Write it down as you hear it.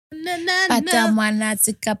Pata mwana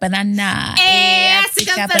tika banana.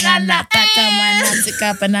 Tika banana. Pata mwana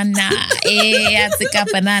tika banana. Tika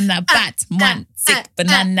banana. Pat man tika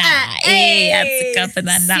banana. Tika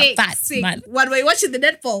banana. Pat man. What were you watching the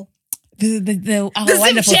netball? The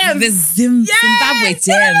wonderful Gems. The Zimbabwe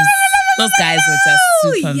Gems. Those guys were just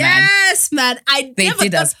super, man. Yes, man. They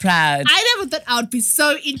did us proud. I never thought I would be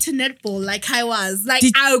so into netball like I was. Like,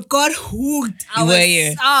 I got hooked. Were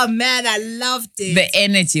you? Oh, man, I loved it. The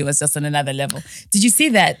energy was just on another level. Did you see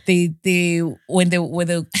that? When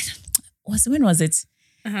was it?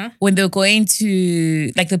 When they were going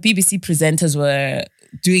to, like, the BBC presenters were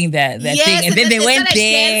doing that thing, and then they went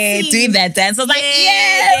there dancing. Doing that dance. I was like,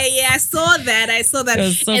 yeah, I saw that. It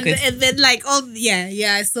was so good. And then like,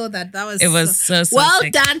 I saw that. That was. It was so well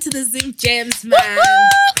sick. done to the Zim Gems, man.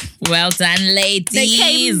 Well done, ladies. They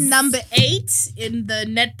came number 8 in the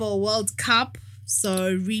Netball World Cup.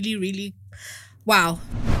 So really, really, wow.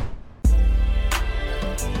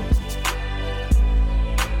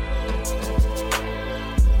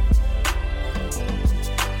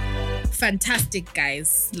 Fantastic,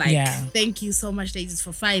 guys. Like, thank you so much, ladies,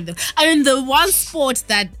 for flying them. I mean, the one sport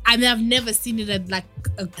that I've never seen it at like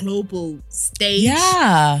a global stage.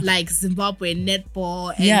 Yeah. Like Zimbabwe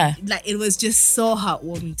netball. And like, it was just so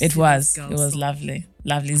heartwarming to see was. those It was girls. lovely.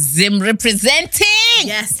 Lovely. Zim representing.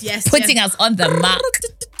 Yes. Putting us on the mark.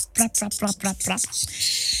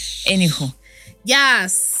 Anywho.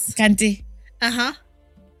 Yes. Kanti.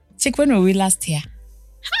 Check, when were we last here?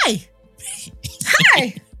 Hi.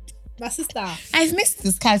 My sister. I've missed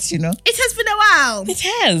this couch, you know. It has been a while. It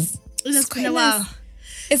has. It has been a while.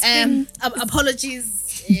 It's been...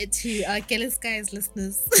 apologies to our Kelly's Guys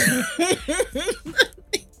listeners.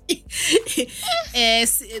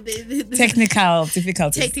 Technical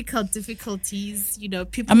difficulties. You know,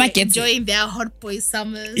 people enjoying their hot boy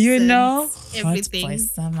summers. You know, everything. Hot boy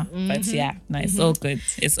summer. But it's all good.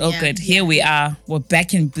 It's all good. Here we are. We're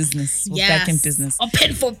back in business. We're back in business.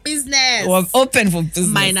 Open for business. We're open for business.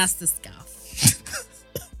 Minus the scarf.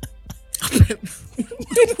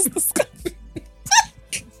 Minus the scarf.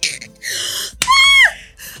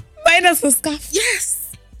 Minus the scarf. Yes.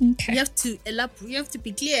 Okay. You have to elaborate. You have to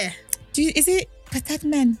be clear. Is it but that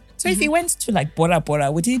man? So if he went to like Bora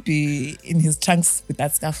Bora, would he be in his trunks with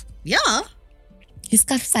that scarf? Yeah. His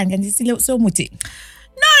scarf sang and he's so muti.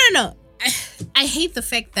 No. I hate the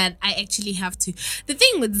fact that I actually have to. The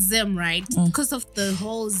thing with Zim, right? Because of the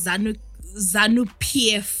whole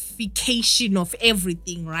ZANU-PF-ification of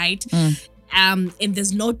everything, right? And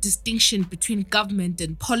there's no distinction between government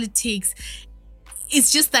and politics. It's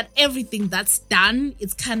just that everything that's done,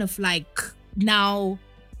 it's kind of like now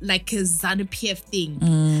like a ZANU-PF thing.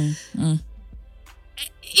 In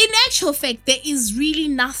actual fact, there is really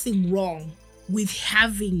nothing wrong with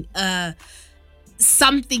having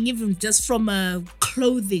something, even just from a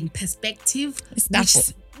clothing perspective. I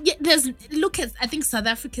think South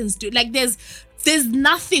Africans do. Like there's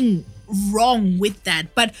nothing wrong with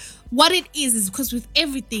that. But what it is because with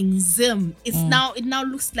everything Zim, it now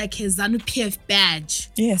looks like a ZANU-PF badge.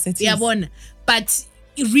 Yes, it is. But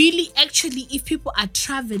really, actually, if people are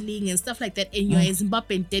traveling and stuff like that and you're a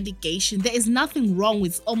Zimbabwean delegation, there is nothing wrong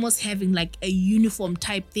with almost having like a uniform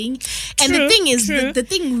type thing. And the thing is, the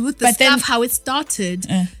thing with the stuff, how it started,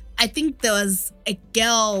 I think there was a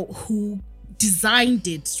girl who designed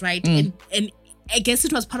it, right? And I guess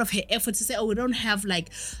it was part of her effort to say, we don't have like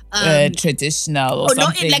traditional or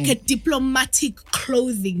something. Not like a diplomatic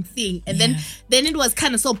clothing thing. And then it was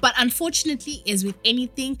kind of so. But unfortunately, as with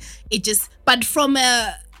anything, but from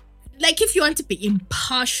like if you want to be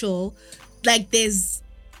impartial, like there's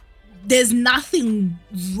nothing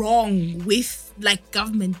wrong with like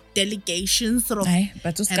government delegations sort of.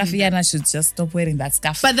 But Uskafiana should just stop wearing that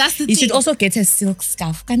scarf. But that's the thing. You should also get a silk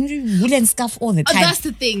scarf. Can you do woolen scarf all the time? That's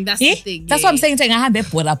the thing. That's the thing. That's what I'm saying. I have a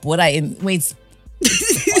bora in wait.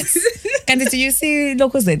 Can you see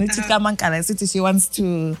locals then? She wants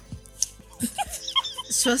to.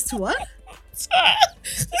 She wants to what?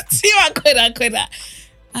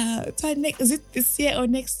 Is it this year or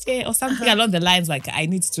next year or something along the lines like I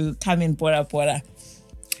need to come in Bora Bora.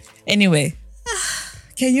 Anyway,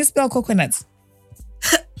 can you spell coconut?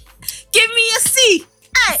 Give me a C.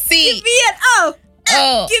 C. Give me an O.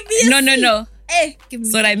 Give me a no. A. Give me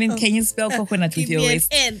so I mean, can you spell coconut with your waist?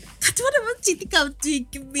 Give me an N. What about you think I'm doing?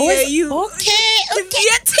 Give me a U. Okay. Give me a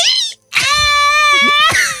T.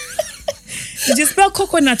 Did you spell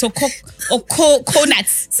coconut or coconut?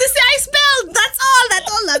 Sissy, I spelled. That's all that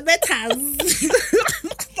matters.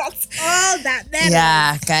 That's all that matters.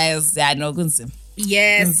 Yeah, guys. Yeah, no good.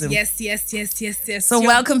 Yes. So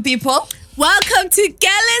welcome, people. Welcome to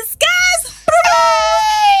Kelly's Guys.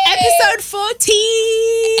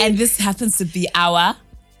 And this happens to be our...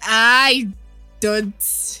 I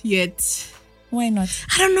don't yet. Why not?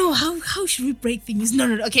 I don't know. How should we break things?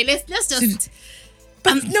 No. Okay, let's just...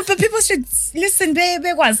 But people should listen.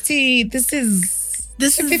 This is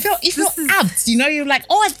if you're apt, you're like,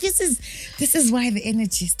 oh, this is why the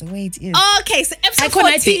energy is the way it is. Okay, so episode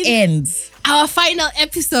 14 ends. Our final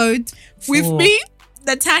episode with me,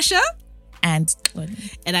 Natasha, and Claudia.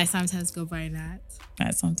 And I sometimes go by Nat. I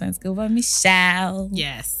sometimes go by Michelle.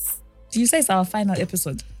 Yes. Do you say it's our final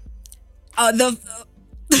episode? Okay,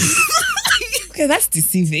 that's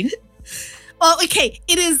deceiving. Oh, okay.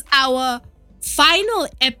 It is our final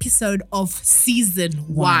episode of season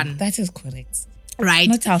 1. That is correct. Right.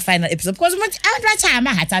 Not our final episode. Because some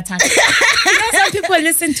people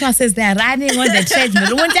listen to us as they're running on the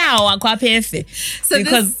treadmill. So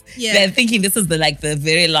because they're thinking this is the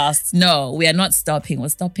very last. No, we are not stopping. We're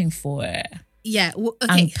stopping for okay.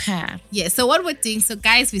 Yeah. So what we're doing, so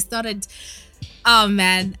guys, we started. Oh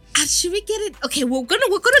man, should we get it? Okay, we're gonna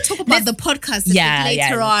talk about the podcast a bit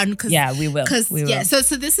later on. We will. So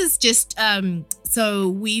this is just so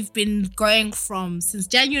we've been going since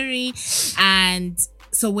January, and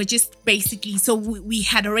so we're just basically we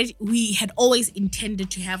had always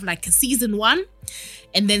intended to have like a season 1,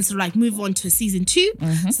 and then move on to a season 2.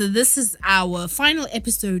 Mm-hmm. So this is our final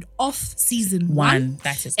episode of season 1.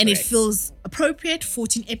 That is and correct. It feels appropriate.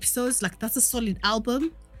 14 episodes, that's a solid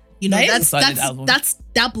album. That's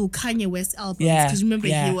double Kanye West albums. Because remember,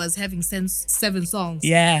 he was having 7 songs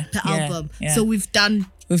per album. Yeah. So we've done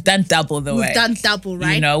double the way. We've done double,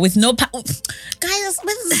 right? With no... Guys,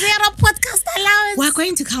 with 0 podcast allowance. We're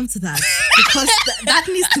going to come to that because that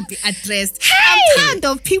needs to be addressed. Hey! I'm tired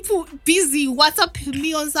of people busy WhatsApping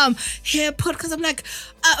me on some hair podcast. I'm like,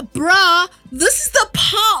 bruh, this is the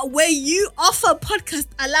part where you offer podcast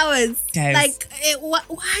allowance. Guys. Why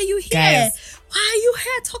are you here? Guys. Why are you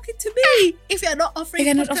here talking to me if you're not offering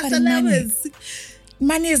podcast allowance?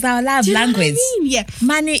 Money is our love language. Yeah.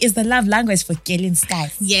 Money is the love language for killing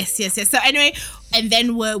skies. Yes. So anyway, and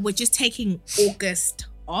then we're just taking August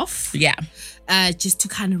off. Yeah. Just to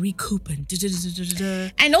kind of recoup and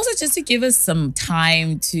and also just to give us some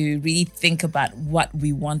time to really think about what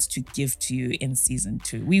we want to give to you in season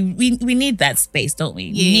 2. We need that space, don't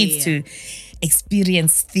we? We need to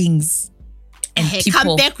experience things. And people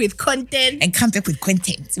come back with content.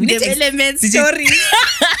 We need development stories.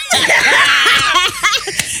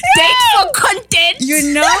 Date for content.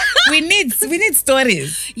 We need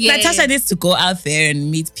stories. Natasha needs to go out there and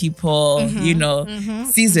meet people.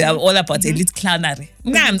 See, I'm all about elite clownery.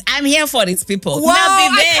 I'm here for it, people. Wow,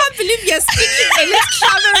 I can't believe you're speaking elite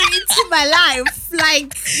clownery into my life.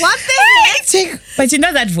 Like, what the heck? But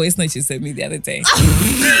that voice note you sent me the other day.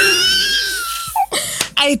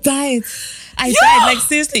 I died. Like,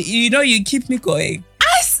 seriously, you keep me going.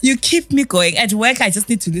 You keep me going. At work, I just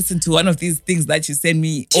need to listen to one of these things that you send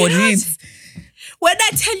me or read. When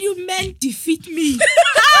I tell you men defeat me,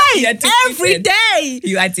 every day.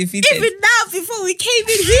 You are defeated. Even now, before we came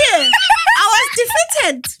in here, I was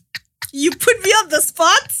defeated. You put me on the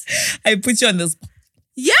spot. I put you on the spot.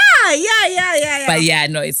 Yeah. But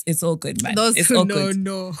no, it's all good, man. It's all good.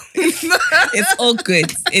 No. It's all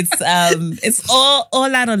good. It's all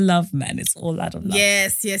out of love, man. It's all out of love.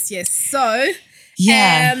 Yes. So,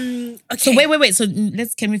 okay. So wait. So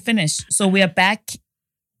can we finish? So we are back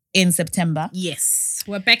in September. Yes,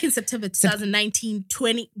 we're back in September 2019.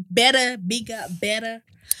 20 better, bigger, better.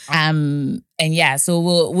 So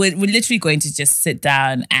we're literally going to just sit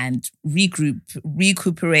down and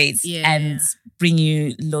recuperate, and bring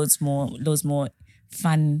you loads more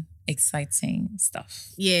fun, exciting stuff.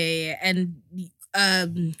 Yeah. And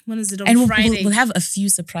when is it on and Friday? We'll have a few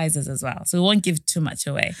surprises as well, so we won't give too much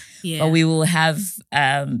away. Yeah, but we will have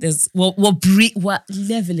we're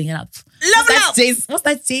leveling it up. What's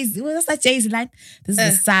that Jay's line? This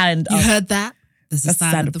is the sound. You heard that? This is the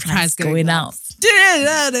sound of the price going out.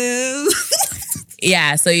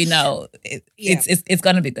 Yeah, so it's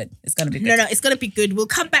gonna be good. It's gonna be good. No, it's gonna be good. We'll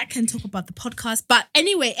come back and talk about the podcast. But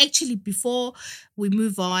anyway, actually, before we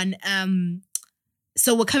move on,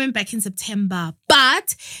 so we're coming back in September.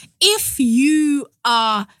 But if you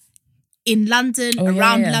are in London,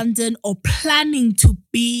 around London, or planning to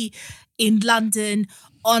be in London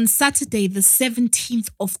on Saturday, the 17th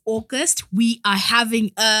of August, we are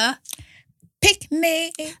having a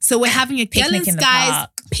picnic. So we're having a picnic Girl Skies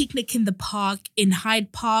picnic in the park in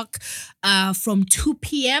Hyde Park from 2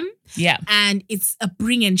 p.m. Yeah. And it's a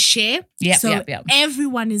bring and share. Yeah. So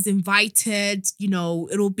everyone is invited.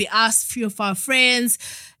 It'll be us, few of our friends.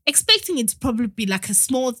 Expecting it to probably be like a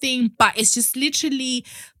small thing, but it's just literally,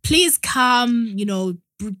 please come,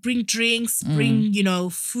 bring drinks, bring,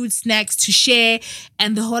 food, snacks to share.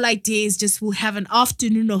 And the whole idea is just we'll have an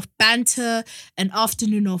afternoon of banter, an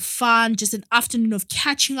afternoon of fun, just an afternoon of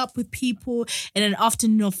catching up with people, and an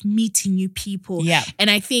afternoon of meeting new people. Yeah.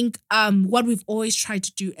 And I think what we've always tried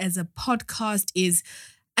to do as a podcast is,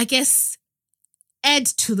 I guess, add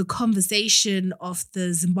to the conversation of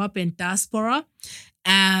the Zimbabwean diaspora.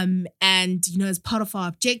 And, as part of our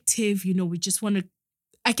objective, we just want to,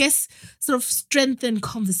 I guess, sort of strengthen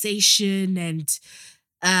conversation and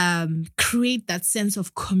create that sense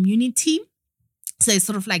of community. So it's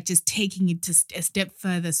sort of like just taking it to a step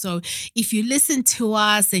further. So if you listen to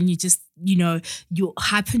us and you just, you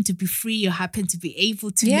happen to be free, you happen to be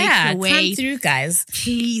able to make your way. Come through, guys.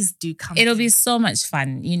 Please do come It'll through. be so much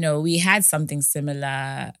fun. We had something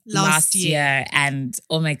similar last year and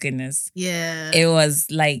oh my goodness. Yeah. It was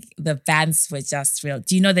like the bands were just real.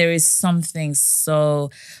 Do you know there is something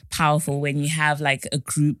so powerful when you have like a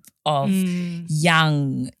group of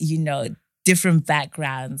young, different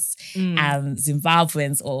backgrounds,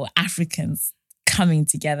 Zimbabweans or Africans coming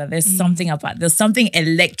together. There's something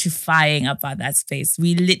electrifying about that space.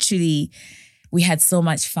 We had so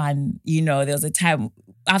much fun. There was a time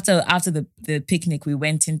after the picnic, we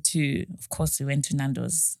went to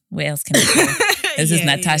Nando's. Where else can I go? This is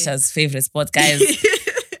Natasha's favorite spot, guys.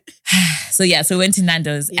 So we went to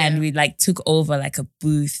Nando's and we took over a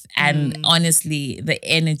booth, and honestly, the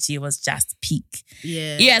energy was just peak.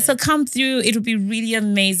 Yeah. So come through. It would be really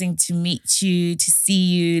amazing to meet you, to see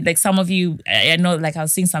you. Like some of you, I know, I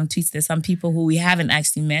was seeing some tweets. There's some people who we haven't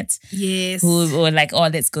actually met. Yes. Who were like, oh,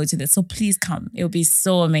 let's go to this. So please come. It will be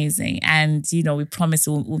so amazing, and we promise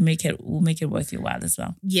we'll make it worth your while as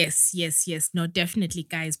well. Yes. No, definitely,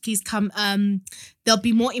 guys. Please come. There'll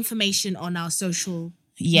be more information on our social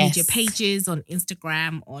media pages, on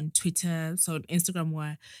Instagram, on Twitter. So on Instagram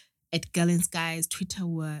we're at Girlins Guys, Twitter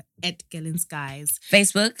we're at Girlins Guys,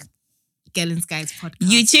 Facebook Girlins Guys Podcast,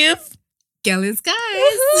 YouTube Girlins Guys.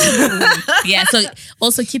 Yeah, so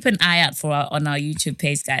also keep an eye out on our YouTube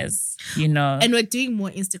page, guys. And we're doing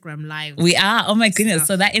more Instagram live. We are. Oh my goodness!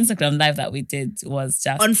 So that Instagram live that we did was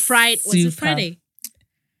just on Friday. Was it Friday?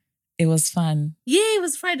 It was fun. Yeah, it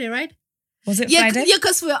was Friday, right? Was it Friday? Yeah,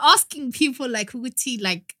 because we were asking people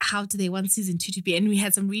how do they want season 2 to be? And we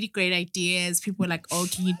had some really great ideas. People were like, oh,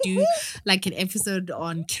 can you do an episode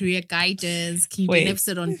on career guidance? Can you do an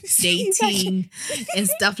episode on dating and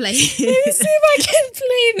stuff like that? Let me see if I can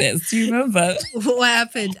play this. Do you remember? What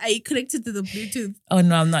happened? Are you connected to the Bluetooth? Oh,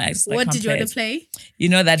 no, I'm not actually. What did you want to play? You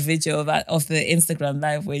know that video of the Instagram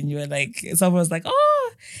live when you were someone was like,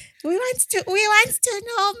 oh, we want to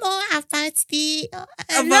know more about the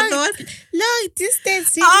long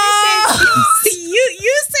distance. Oh, you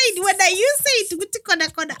said when you said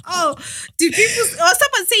oh, do people or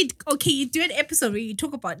someone said, okay, you do an episode where you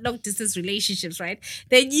talk about long distance relationships, right?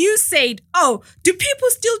 Then you said, oh, do people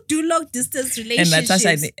still do long distance relationships?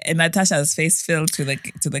 And Natasha's face fell to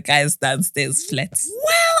the guys downstairs flat.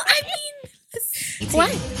 Well, I mean,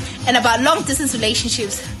 why? And about long distance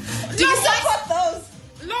relationships. Do you support those?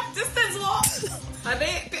 Long distance what? Are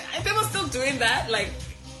they were still doing that?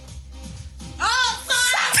 Oh,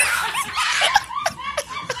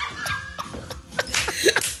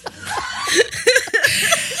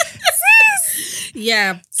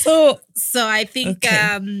 yeah. So I think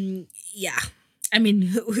okay. I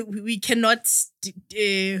mean we cannot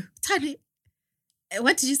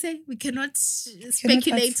what did you say? We cannot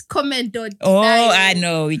speculate, comment, or deny. Oh, I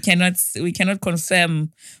know. We cannot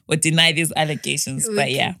confirm or deny these allegations. But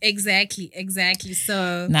yeah. Exactly.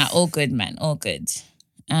 So all good, man. All good.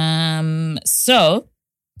 So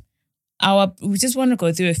we just want to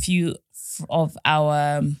go through a few of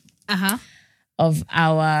our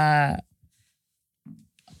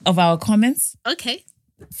comments. Okay.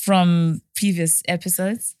 From previous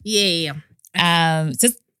episodes. Yeah.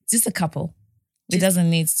 Just a couple. It doesn't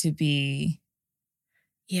need to be.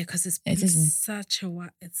 Yeah, because it's been such a while.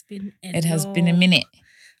 It has been a minute.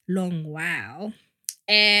 Long while.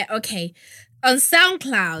 Okay. On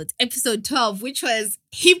SoundCloud, episode 12, which was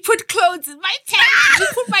he put clothes in my pants. He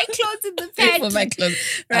put my clothes in the pants. He put my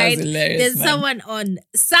clothes. That right. was hilarious. There's man. someone on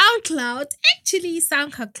SoundCloud. Actually,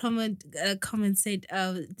 SoundCloud comment said,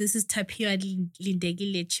 this is Tapio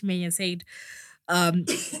Lindegile Chimenya said,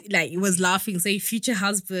 he was laughing, saying future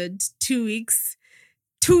husband, 2 weeks,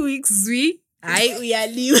 we are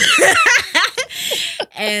new.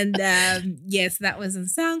 And yes, that was on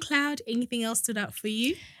SoundCloud. Anything else stood out for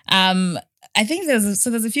you? I think there's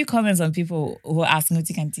a few comments on people who are asking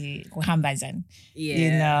Hambajan.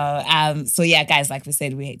 Yeah. So yeah, guys, like we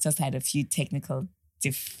said, we just had a few technical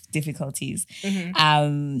difficulties.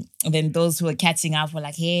 And then those who were catching up were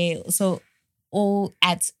like, hey, so all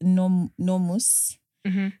at Nomus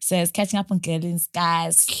says catching up on Girls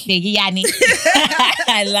Guys.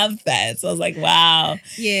 I love that. So I was like, wow.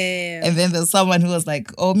 Yeah. And then there's someone who was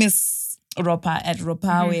like, oh, Miss Ropa at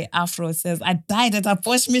Ropawe Afro says, I died at a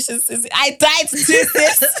Bosch mission. I died too,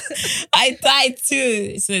 sis. I died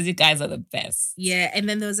too. She says, you guys are the best. Yeah. And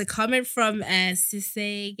then there was a comment from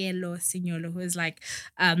Sisegelo Signolo who was like,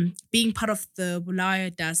 being part of the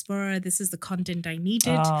Bulawayo diaspora, this is the content I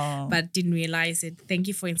needed, but didn't realize it. Thank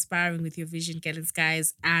you for inspiring with your vision, Girls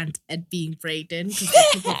Guys, and at being Braden, because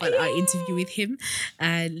we talked about our interview with him.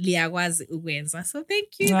 Liagwazi Uwenza. So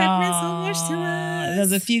thank you. That meant so much to us.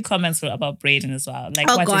 There's a few comments about Braden as well. Like,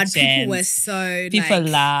 oh what God, a gent. people were so people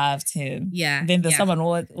loved him. Yeah. Then there's someone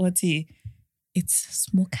what he. It's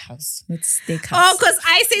smokehouse, not steakhouse. Oh, because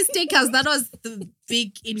I say steakhouse. That was the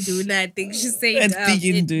big Induna. I think she said. Big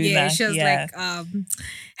Induna. Yeah, she was like, me, I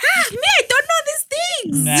don't know these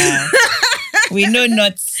things. No, we know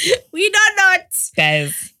not. We know not,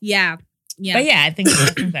 guys. Yeah. But yeah, I think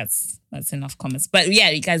that's enough comments. But yeah,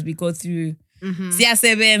 you guys, we go through.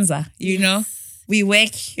 Siyasebenza, you know. We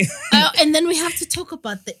work. And then we have to talk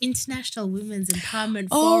about the International Women's Empowerment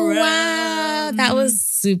Forum. Oh, wow. That was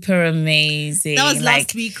super amazing. That was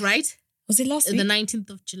last week, right? Was it last week? The 19th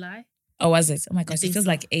of July. Oh, was it? Oh my gosh, it feels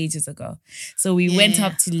like ages ago. So we went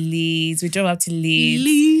up to Leeds. We drove up to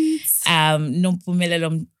Leeds.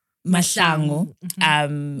 Nompumelelo Mahlangu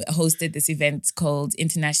hosted this event called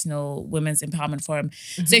International Women's Empowerment Forum.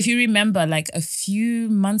 So if you remember, like a few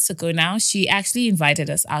months ago now, she actually invited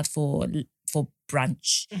us out for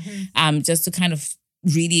brunch, just to kind of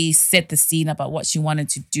really set the scene about what she wanted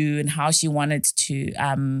to do and how she wanted to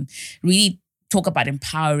really talk about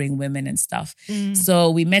empowering women and stuff. So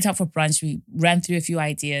we met up for brunch, we ran through a few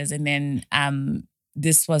ideas, and then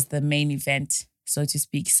this was the main event, so to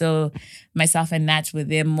speak. So myself and Nat were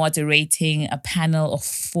there moderating a panel of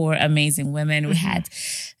 4 amazing women. We had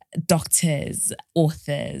doctors,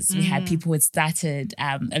 authors. We had people who had started,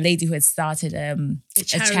 a lady who had started a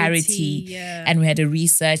charity, and we had a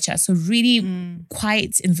researcher. So really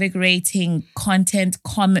quite invigorating content,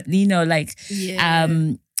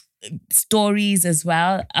 stories as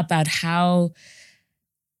well about how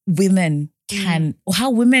women how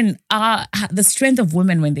women are, the strength of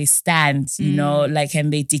women when they stand, you know, like,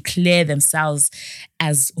 and they declare themselves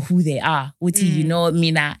as who they are. Uti, you know,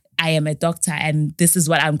 Mina, I am a doctor and this is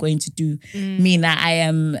what I'm going to do. Mina, I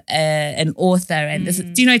am an author and this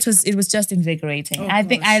is, you know, it was just invigorating.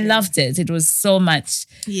 I loved it. It was so much.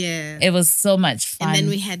 Yeah. It was so much fun. And then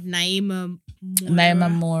we had Naima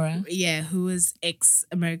Mora. Yeah, who was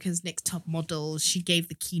ex-America's Next Top Model. She gave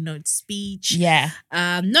the keynote speech. Yeah.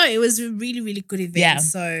 No, it was a really, really good event. Yeah.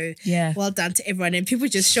 So well done to everyone. And people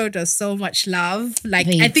just showed us so much love. Like,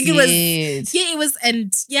 they I think did. it was,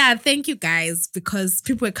 and yeah, thank you guys, because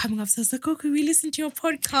people were coming up. So I was like, oh, can we listen to your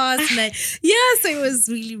podcast? And like, yeah, so it was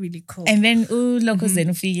really, really cool. And then, Loko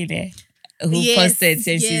Zenufigile, who posted,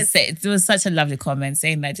 and she said, it was such a lovely comment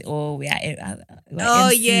saying that, we are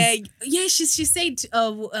she said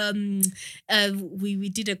we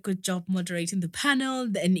did a good job moderating the panel,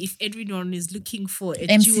 and if everyone is looking for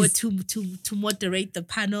a duo to moderate the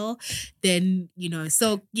panel, then, you know,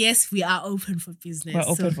 so yes, we are open for business. We're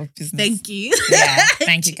open for business. Thank you. Yeah,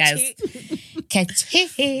 thank you guys.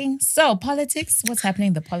 Catching. So politics, what's happening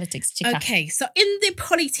in the politics, Chika? Okay, so in the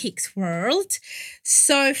politics world,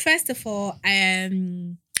 so first of all,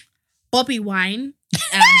 Bobby Wine,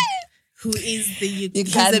 who is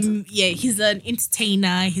he's an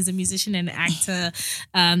entertainer, he's a musician and actor,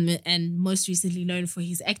 and most recently known for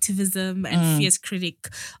his activism and fierce critic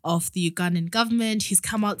of the Ugandan government. He's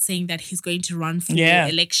come out saying that he's going to run for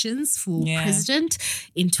elections for president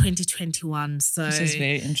in 2021. So which is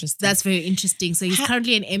very interesting. That's very interesting. So he's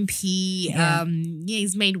currently an MP.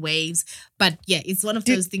 He's made waves. But yeah, it's one of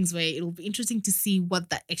those things where it'll be interesting to see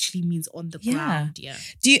what that actually means on the ground. Yeah.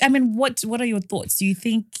 What are your thoughts? Do you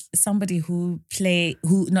think somebody his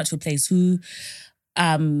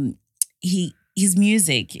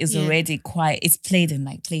music is already it's played in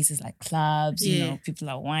like places like clubs, you know, people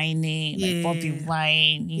are whining, like Bobby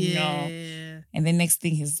Wine, you know, and the next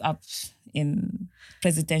thing he's up in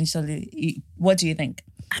presidential. What do you think?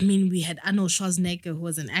 I mean, we had Arnold Schwarzenegger, who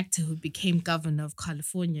was an actor who became governor of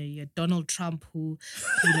California. You had Donald Trump, who,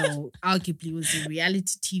 you know, arguably was a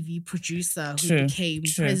reality TV producer who became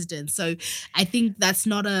president. So I think that's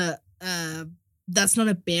not a that's not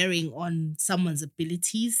a bearing on someone's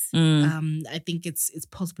abilities. I think it's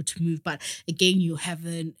possible to move. But again, you have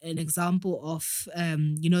an example of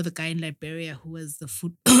the guy in Liberia who was a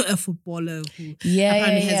footballer who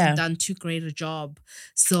apparently hasn't done too great a job.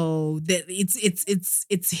 So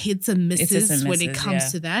it's hits and misses when it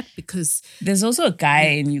comes to that, because there's also a guy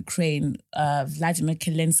in Ukraine, Vladimir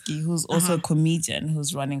Zelensky, who's also a comedian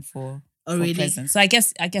who's running for president. So I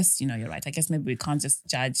guess you're right. I guess maybe we can't just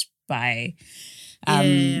judge by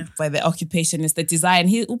the occupation. Is the design.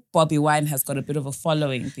 Bobby Wine has got a bit of a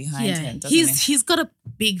following behind him, doesn't he? He's got a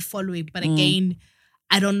big following, but again,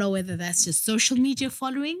 I don't know whether that's just social media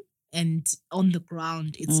following, and on the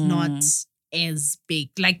ground it's not as big.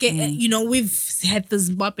 Like we've had the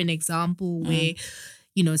Zimbabwean example where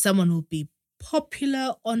someone will be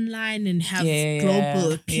popular online and have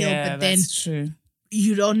global appeal, but then that's true.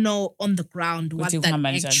 You don't know on the ground what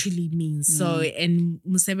that actually means. So, and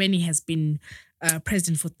Museveni has been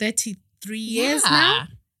president for 33 years now.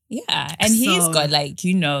 Yeah. And he's got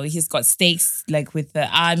he's got stakes like with the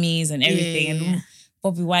armies and everything. And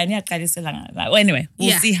Bobby Wine, well, anyway,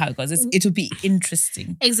 we'll see how it goes. It'll be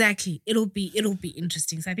interesting. Exactly. It'll be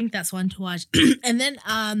interesting. So I think that's one to watch. And then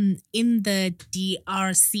in the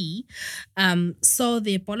DRC, so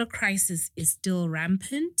the Ebola crisis is still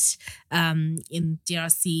rampant. In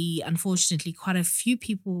DRC, unfortunately, quite a few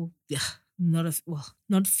people,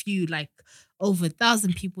 not few, like over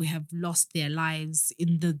 1,000 people have lost their lives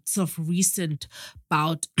in the sort of recent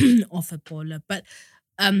bout of Ebola. But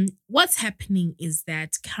what's happening is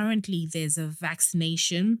that currently there's a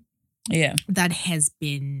vaccination that has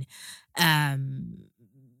been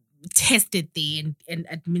tested there and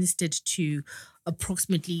administered to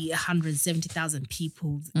approximately 170,000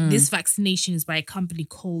 people. This vaccination is by a company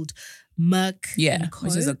called Merck & Co.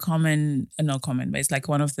 Which is not common, but it's like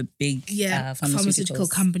one of the big pharmaceutical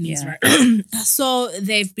companies, right? So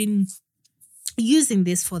they've been using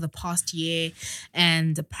this for the past year,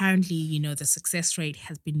 and apparently, the success rate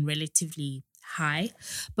has been relatively high.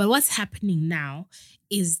 But what's happening now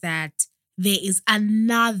is that there is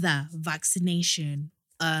another vaccination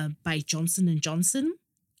by Johnson & Johnson,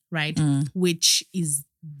 right? Which is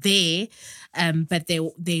there, but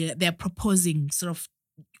they're proposing sort of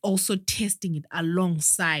also testing it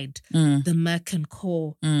alongside the Merck &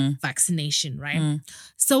 Co. vaccination, right?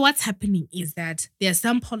 So what's happening is that there are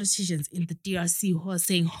some politicians in the DRC who are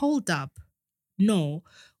saying, hold up, no,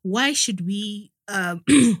 why should we,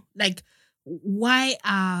 why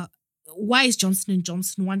is Johnson &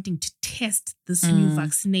 Johnson wanting to test this new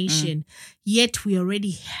vaccination, yet we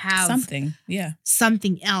already have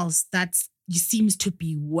something else that's seems to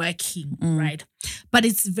be working, right? But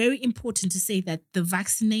it's very important to say that the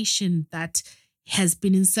vaccination that has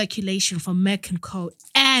been in circulation from Merck & Co.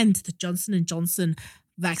 and the Johnson & Johnson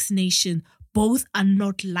vaccination, both are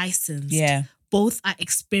not licensed. Yeah. Both are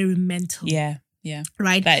experimental. Yeah, yeah.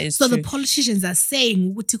 Right? That is so true. The politicians are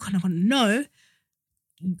saying, no,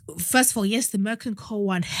 first of all, yes, the Merck & Co.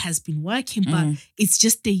 one has been working, but it's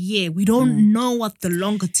just a year. We don't know what the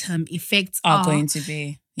longer term effects are going to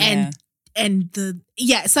be. Yeah.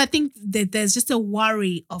 So I think that there's just a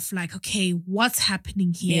worry of like, okay, what's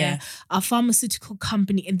happening here? Yeah. Our pharmaceutical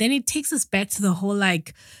company, and then it takes us back to the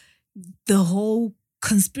whole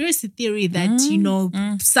conspiracy theory that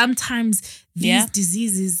sometimes these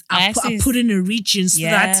diseases are put in a region so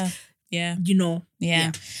that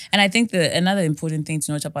And I think another important thing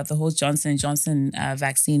to note about the whole Johnson & Johnson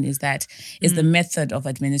vaccine is the method of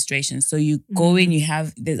administration. So you go in, you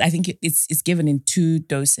have I think it's given in 2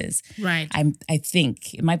 doses. Right. I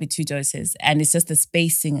think it might be 2 doses, and it's just the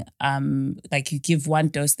spacing. Like you give 1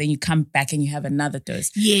 dose, then you come back and you have another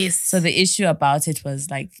dose. Yes. So the issue about it was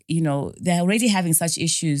they're already having such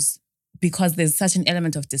issues because there's such an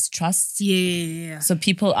element of distrust. Yeah. So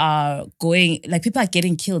people are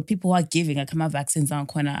getting killed. People who are giving Akama vaccines on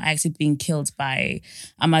corner are actually being killed by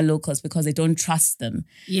Ama locals because they don't trust them.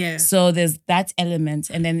 Yeah. So there's that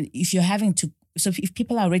element. And then if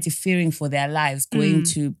people are already fearing for their lives going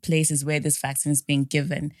to places where this vaccine is being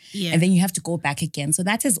given, and then you have to go back again. So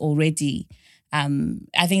that is already, I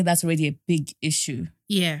think that's already a big issue.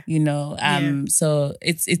 Yeah. So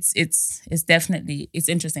it's definitely, it's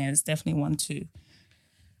interesting. It's definitely one to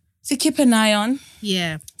keep an eye on.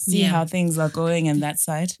 Yeah. See how things are going on that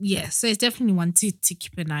side. Yeah. So it's definitely one to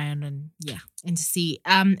keep an eye on and to see.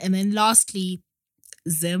 And then lastly,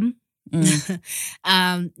 Zim.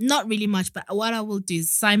 Not really much, but what I will do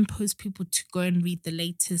is signpost people to go and read the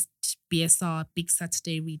latest BSR Big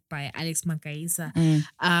Saturday read by Alex Magaisa.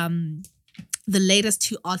 The latest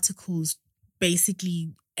 2 articles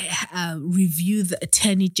basically review the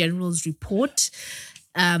Attorney General's report,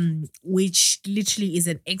 which literally is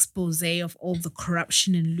an expose of all the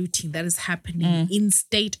corruption and looting that is happening in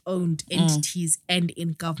state-owned entities and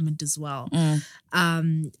in government as well. I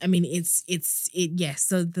mean,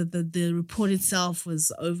 so the report itself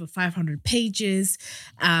was over 500 pages,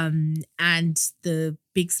 and the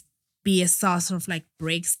big BSR sort of like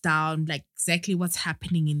breaks down like exactly what's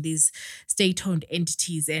happening in these state-owned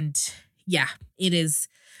entities, and yeah, it is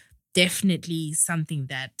definitely something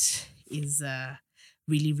that is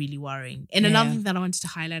really, really worrying. And another thing that I wanted to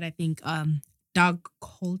highlight, I think, Doug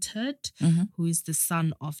Coulthard, who is the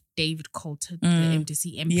son of David Coulthard, the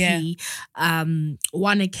MDC MP,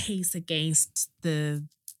 won a case against the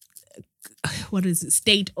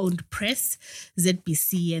state-owned press,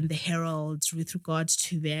 ZBC and the Herald, with regards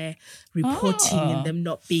to their reporting and them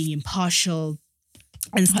not being impartial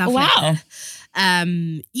and stuff like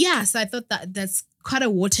that. So I thought that's quite a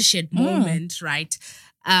watershed moment, right?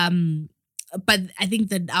 But I think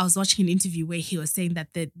that I was watching an interview where he was saying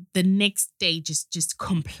that the next stage is just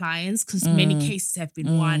compliance, because many cases have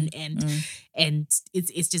been won, and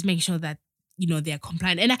it's just making sure that, you know, they're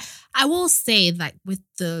compliant. And I will say that with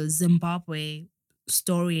the Zimbabwe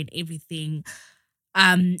story and everything,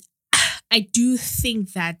 I do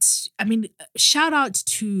think that, I mean, shout out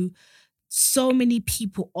to so many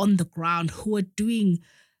people on the ground who are doing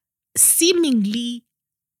seemingly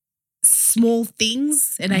small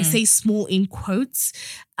things, and I say small in quotes,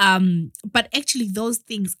 but actually those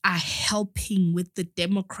things are helping with the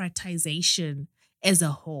democratization as a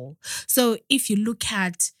whole. So if you look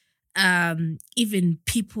at even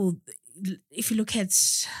people, if you look at,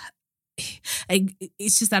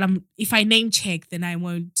 it's just that if I name check, then I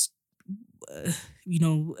won't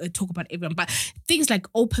talk about everyone, but things like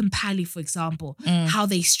Open Pally, for example, how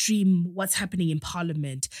they stream what's happening in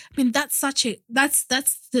Parliament. I mean, that's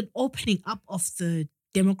the opening up of the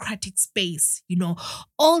democratic space. You know,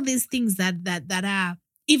 all these things that are,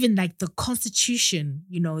 even like the Constitution,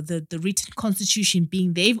 you know, the written Constitution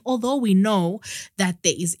being there, although we know that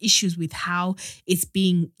there is issues with how it's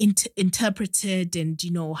being interpreted and,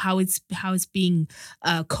 you know, how it's being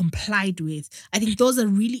complied with. I think those are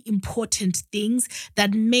really important things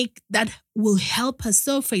that will help us.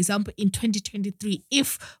 So, for example, in 2023,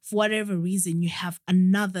 if for whatever reason you have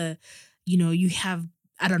another, you know,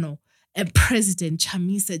 a President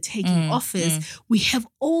Chamisa taking office, we have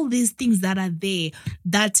all these things that are there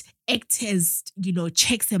that act as, you know,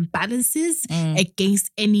 checks and balances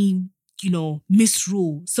against any, you know,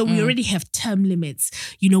 misrule. So we already have term limits.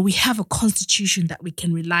 You know, we have a constitution that we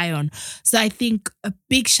can rely on. So I think a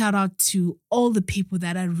big shout out to all the people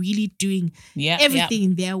that are really doing everything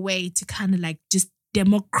in their way to kind of like just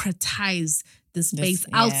democratize the space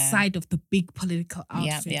outside of the big political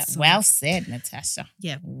outfit. So, well said, Natasha.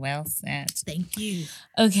 Yeah. Well said. Thank you.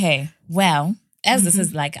 Okay. Well, as this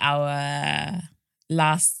is like our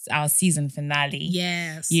season finale.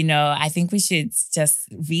 Yes. You know, I think we should just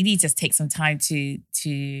really just take some time to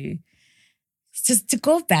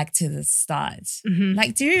go back to the start.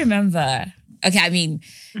 Like, do you remember? Okay, I mean,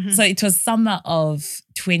 so it was summer of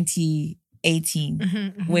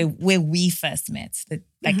 2018 where we first met, the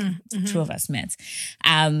two of us met.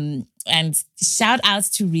 And shout outs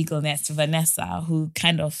to Regal Nest, Vanessa, who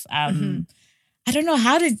kind of I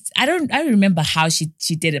don't remember how she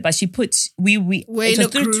did it, but she put it was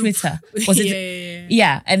through Twitter. Was it?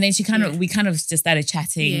 Yeah. And then we kind of just started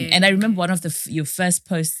chatting. And I remember one of your first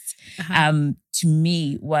posts to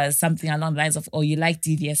me was something along the lines of, "Oh, you like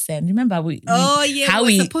DVSN?" Remember how we're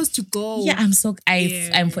supposed to go. Yeah, I'm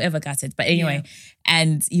forever gutted. But anyway,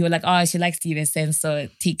 and you were like, "Oh, she likes DVSN, so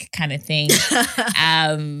tick kind of thing."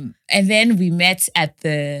 And then we met at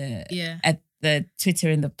the Twitter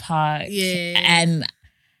in the park. And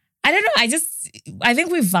I don't know, I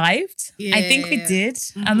think we vibed. I think we did.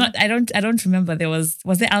 I don't remember. Was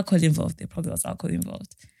there alcohol involved? There probably was alcohol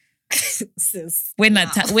involved. Sis. Where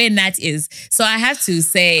Nat is. So I have to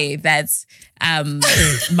say that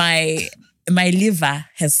my liver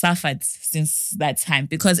has suffered since that time,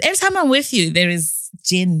 because every time I'm with you, there is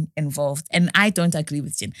gin involved, and I don't agree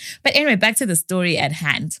with gin. But anyway, back to the story at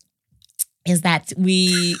hand, is that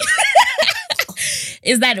I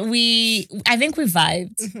think we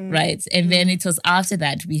vibed, right? And then it was after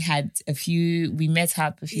that we met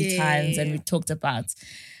up a few times and we talked about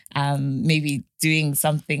maybe doing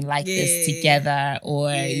something like this together,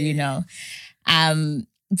 or you know.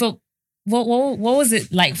 But what was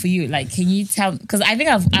it like for you? Like, can you tell? Because I think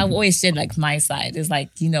I've always shared like my side. It's like,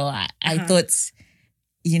 you know, I thought,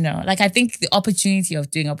 you know, like I think the opportunity of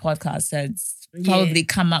doing a podcast has probably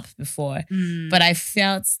come up before, but I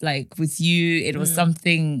felt like with you it was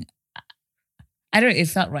something I don't know, it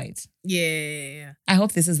felt right. Yeah. I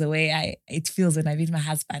hope this is the way it feels when I meet my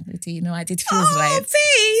husband. You know what? It feels right.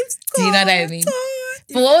 Babes, do you know what I mean? God.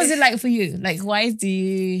 But what was it like for you? Like, why did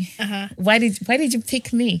you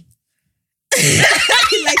pick me?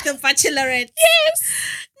 Like the Bachelorette.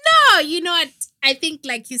 Yes. No, you know what? I think,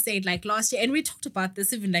 like you said, like last year, and we talked about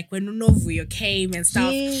this even like when Novuyo came and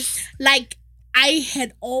stuff. Yes. Like, I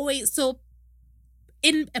had always, so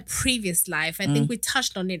in a previous life, I think we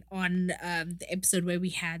touched on it on the episode where we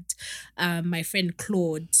had my friend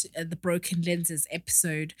Claude, the Broken Lenses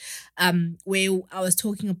episode, where I was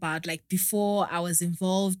talking about like before I was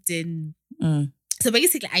involved in. So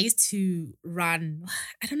basically, I used to run.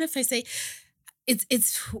 I don't know if I say it's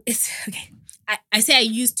okay. I say I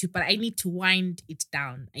used to, but I need to wind it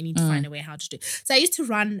down. I need to find a way how to do it. So I used to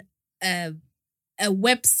run a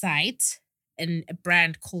website and a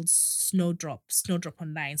brand called Snowdrop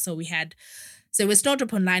Online. So it was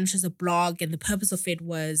Snowdrop Online, which was a blog, and the purpose of it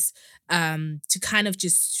was to kind of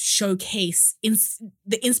just showcase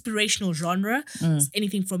the inspirational genre,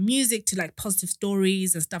 anything from music to like positive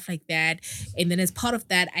stories and stuff like that. And then as part of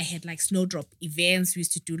that, I had like Snowdrop events. We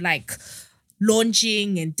used to do like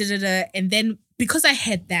launching and da-da-da. And then because I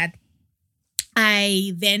had that,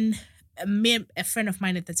 I then met a friend of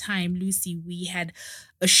mine at the time, Lucy. We had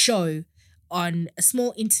a show on a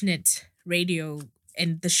small internet radio,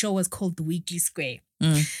 and the show was called The Weekly Square.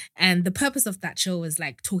 And the purpose of that show was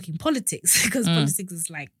like talking politics, because politics is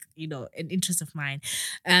like, you know, an interest of mine.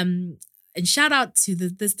 And shout out to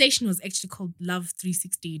the station was actually called Love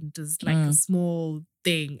 316. It was like a small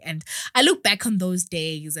thing. And I look back on those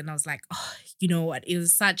days and I was like, oh, you know what? It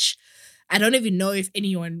was such, I don't even know if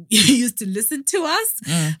anyone used to listen to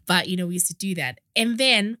us, but, you know, we used to do that. And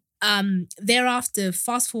then thereafter,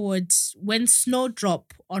 fast forward, when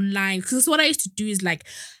Snowdrop Online, because what I used to do is like,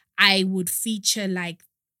 I would feature like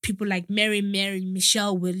people like Mary,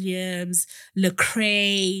 Michelle Williams,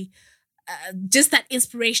 Lecrae, just that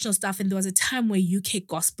inspirational stuff. And there was a time where UK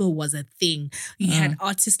gospel was a thing. You had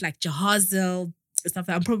artists like Jahazel, stuff.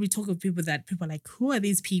 I'm probably talking to people that people are like, who are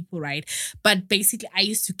these people, right? But basically, I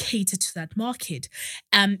used to cater to that market.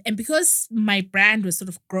 And because my brand was sort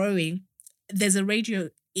of growing, there's a radio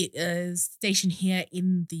station here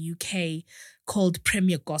in the UK called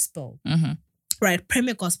Premier Gospel. Right,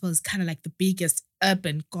 Premier Gospel is kind of like the biggest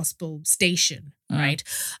urban gospel station, right?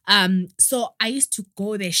 So I used to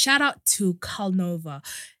go there. Shout out to Carl Nova.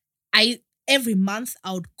 Every month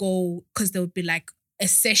I would go, because there would be like a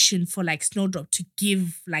session for like Snowdrop to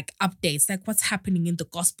give like updates, like what's happening in the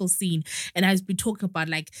gospel scene. And I've been talking about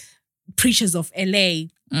like preachers of LA,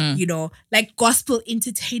 you know, like gospel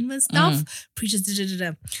entertainment stuff, preachers,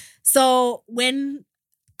 So when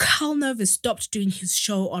Carl Nova stopped doing his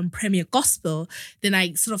show on Premier Gospel, then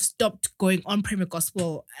I sort of stopped going on Premier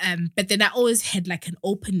Gospel. But then I always had like an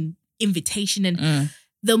open invitation. And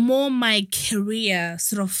the more I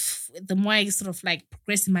sort of like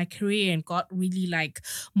progressed in my career and got really like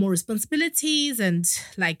more responsibilities and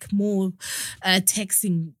like more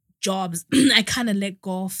texting jobs, I kind of let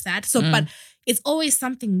go of that. So, but it's always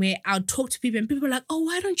something where I'll talk to people and people are like, oh,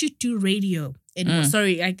 why don't you do radio anymore?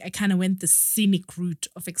 Sorry, I kind of went the scenic route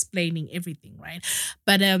of explaining everything, right?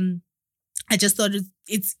 But I just thought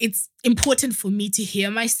it's important for me to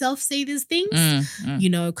hear myself say these things,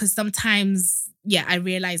 you know, because sometimes, I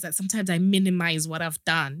realize that sometimes I minimize what I've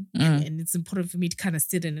done, and it's important for me to kind of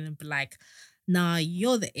sit in and be like, nah,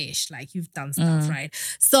 you're the ish, like you've done stuff, right?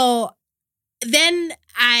 So then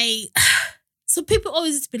so people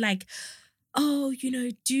always used to be like, oh, you know,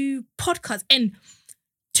 do podcasts. And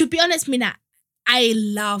to be honest, Mina, I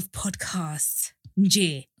love podcasts.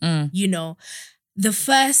 You know, the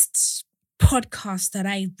first podcast that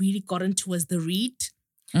I really got into was The Read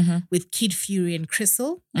with Kid Fury and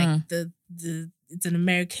Crystal. Like it's an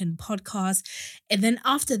American podcast. And then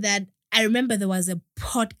after that, I remember there was a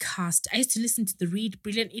podcast. I used to listen to The Read,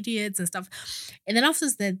 Brilliant Idiots and stuff. And then after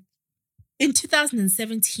that, in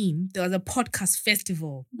 2017, there was a podcast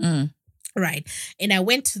festival. Right. And I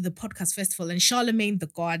went to the podcast festival and Charlemagne the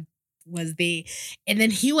God was there. And then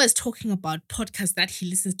he was talking about podcasts that he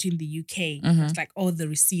listens to in the UK. It's like, oh, the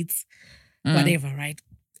receipts, whatever, right?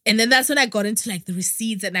 And then that's when I got into like the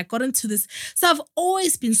receipts and I got into this. So I've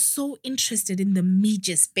always been so interested in the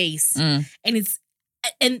media space. And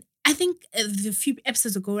I think a few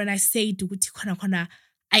episodes ago when I say Duguti Kwana Kwana,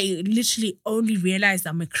 I literally only realized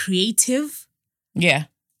I'm a creative. Yeah.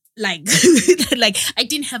 Like, like I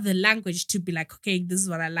didn't have the language to be like, okay, this is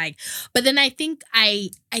what I like. But then I think I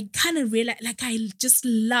kind of realized, like, I just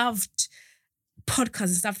loved podcasts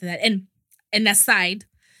and stuff like that. And aside,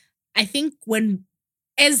 I think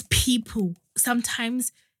as people,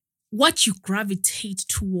 sometimes what you gravitate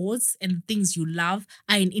towards and the things you love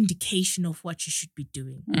are an indication of what you should be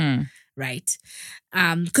doing. Right?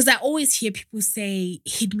 Because I always hear people say,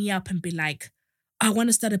 hit me up and be like, I want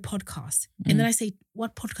to start a podcast. And then I say,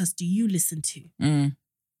 what podcast do you listen to?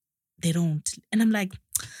 They don't. And I'm like,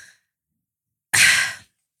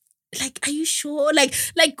 are you sure?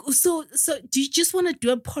 So do you just want to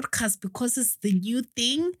do a podcast because it's the new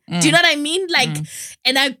thing? Do you know what I mean?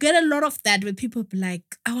 And I get a lot of that where people be like,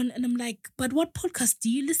 and I'm like, but what podcast do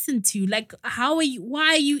you listen to? Like, why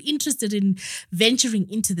are you interested in venturing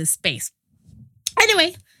into this space?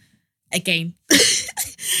 Anyway, again,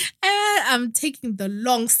 I'm taking the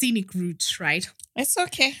long scenic route, right? It's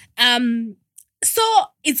okay. So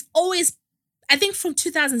it's always, I think from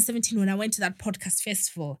 2017 when I went to that podcast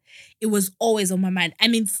festival, it was always on my mind. I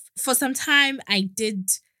mean, for some time I did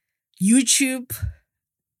YouTube.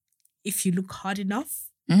 If you look hard enough,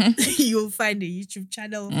 you'll find a YouTube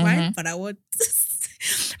channel of mine, but I won't.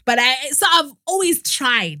 So I've always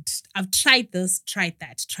tried. I've tried this, tried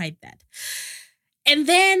that. And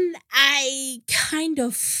then I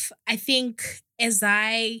think as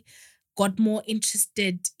I got more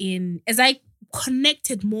interested as I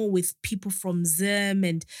connected more with people from Zim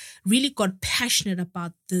and really got passionate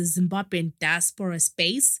about the Zimbabwean diaspora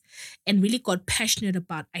space and really got passionate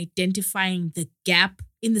about identifying the gap,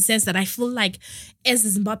 in the sense that I feel like as the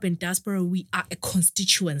Zimbabwean diaspora, we are a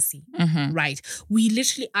constituency, right? We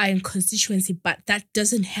literally are a constituency, but that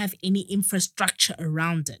doesn't have any infrastructure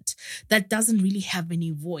around it. That doesn't really have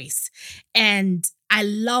any voice. And I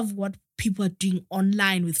love what people are doing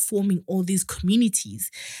online with forming all these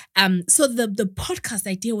communities. So the podcast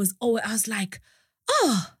idea was, I was like,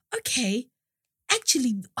 oh, okay.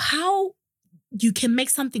 Actually, how you can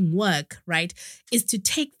make something work, right, is to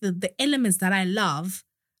take the elements that I love,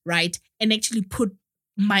 right, and actually put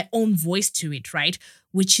my own voice to it, right,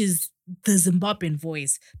 which is the Zimbabwean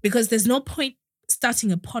voice. Because there's no point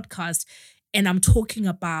starting a podcast and I'm talking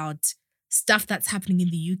about stuff that's happening in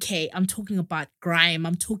the UK. I'm talking about grime.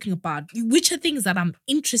 I'm talking about, which are things that I'm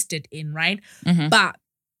interested in, right? But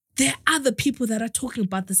there are other people that are talking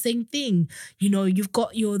about the same thing. You know, you've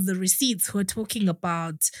got the receipts who are talking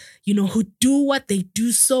about, who do what they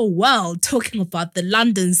do so well, talking about the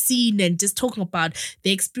London scene and just talking about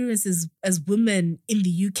their experiences as women in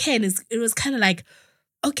the UK. And it was kind of like,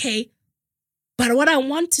 okay, but what I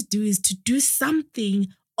want to do is to do something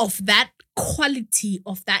of that quality,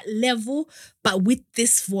 of that level, but with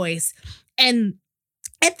this voice. And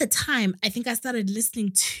at the time, I think I started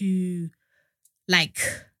listening to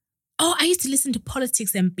I used to listen to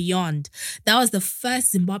Politics and Beyond. That was the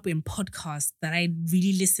first Zimbabwean podcast that I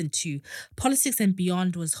really listened to. Politics and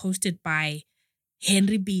Beyond was hosted by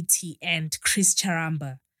Henry Beatty and Chris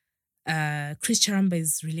Charamba. Chris Charamba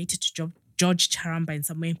is related to George Charamba in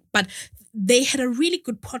some way, but they had a really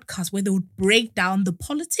good podcast where they would break down the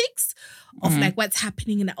politics of what's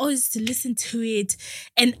happening. And I always used to listen to it.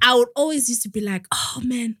 And I would always used to be like, oh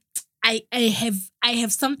man, I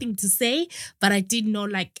have something to say, but I didn't know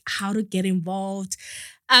how to get involved.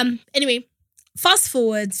 Anyway, fast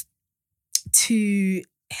forward to,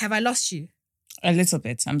 have I lost you? A little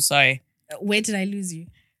bit. I'm sorry. Where did I lose you?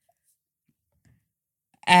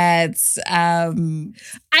 I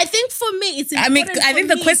think for me it's important. I think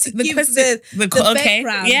the question, the okay,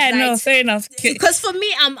 background, yeah, right? No, fair enough. Because for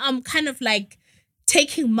me, I'm kind of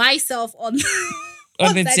taking myself on the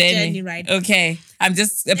that journey, right? Okay, I'm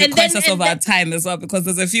just a bit conscious of our time as well, because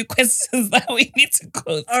there's a few questions that we need to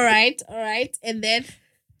go through. All right, and then,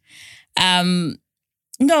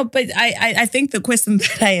 no, but I think the question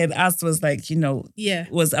that I had asked was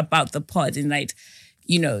was about the pod and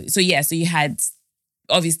so you had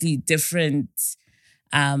obviously different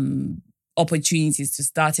opportunities to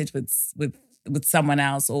start it with someone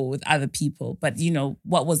else or with other people, but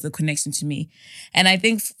what was the connection to me? And I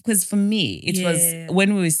think because for me it was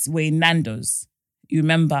when we were in Nando's. You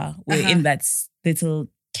remember we're in that little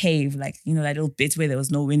cave, that little bit where there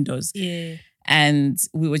was no windows. Yeah. And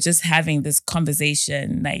we were just having this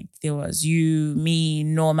conversation. There was you, me,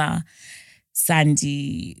 Norma,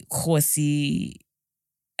 Sandy, Khosi,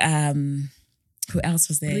 who else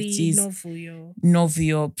was there? Bree,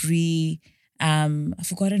 Novio, Bree. I've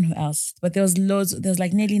forgotten who else, but there was loads. There was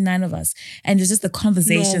nearly 9 of us, and it was just the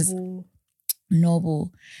conversations.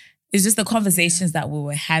 Noble. It's just the conversations that we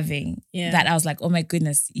were having that I was like, oh my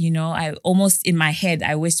goodness, I almost in my head,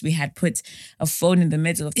 I wished we had put a phone in the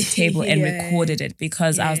middle of the table and recorded it,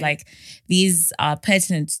 because I was like, these are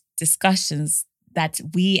pertinent discussions that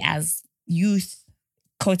we as youth,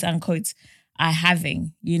 quote unquote, are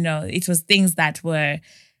having. It was things that were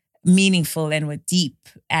meaningful and were deep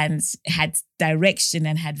and had direction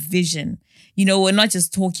and had vision. You know, we're not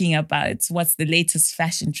just talking about what's the latest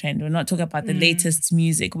fashion trend. We're not talking about the latest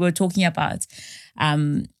music. We're talking about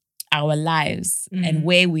our lives and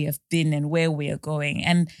where we have been and where we are going.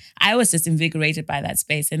 And I was just invigorated by that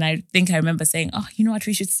space. And I think I remember saying, oh, you know what,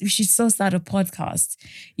 we should so start a podcast,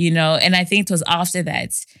 you know? And I think it was after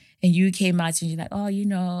that, and you came out and you're like, oh, you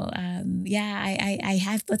know, I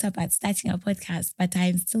have thought about starting a podcast, but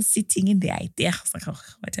I'm still sitting in the idea. I was like, oh,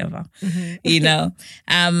 whatever, you know.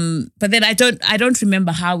 But then I don't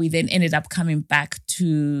remember how we then ended up coming back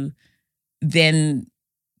to then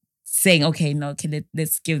saying, okay,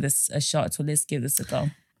 let's give this a shot, or let's give this a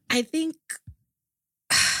go. I think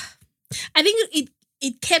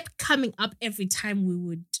it kept coming up every time we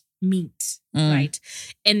would meet, right?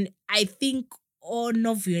 And I think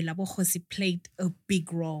Novio Labojosi played a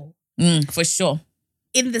big role. For sure.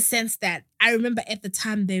 In the sense that I remember at the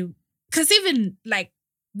time because even like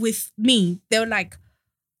with me, they were like,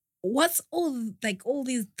 what's all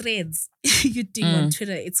these threads you're doing on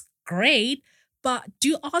Twitter? It's great, but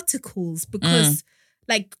do articles, because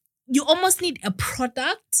like you almost need a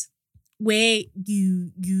product where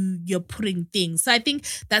you're putting things. So I think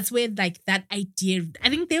that's where like that idea, I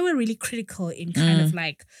think they were really critical in kind of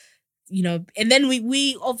like, you know, and then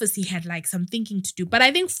we obviously had like some thinking to do. But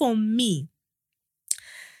I think for me,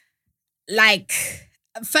 like,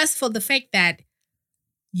 first of all, the fact that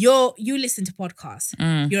you listen to podcasts,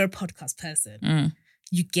 you're a podcast person,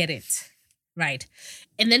 you get it, right?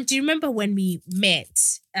 And then do you remember when we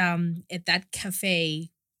met at that cafe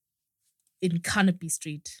in Carnaby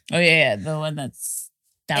Street? Oh yeah, the one that's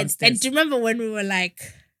downstairs. And do you remember when we were like,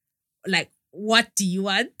 what do you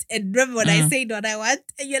want? And remember when I said what I want?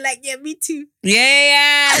 And you're like, yeah, me too.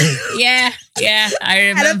 Yeah. I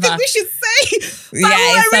remember. I don't think we should say, but we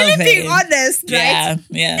were really being honest, right?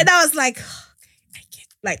 Yeah. And I was like, oh, I get,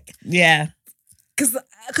 like, yeah. Because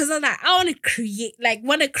I'm like, I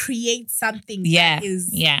want to create something that is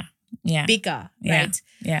bigger, right?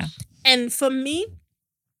 Yeah. And for me,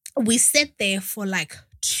 we sat there for like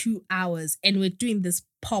 2 hours and we're doing this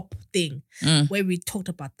pop thing where we talked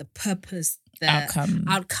about the purpose, the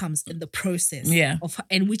outcomes and the process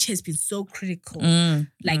and which has been so critical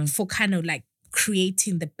for kind of like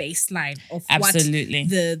creating the baseline of what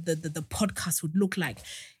the podcast would look like.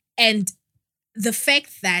 And the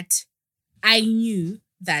fact that I knew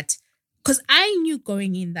that, because I knew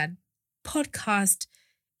going in that podcast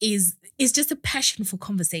is just a passion for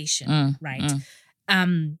conversation, right?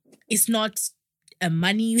 It's not a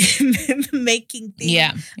money making thing.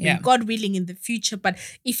 Yeah. God willing in the future. But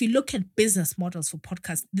if you look at business models for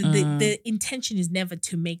podcasts, the intention is never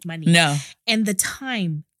to make money. No. And the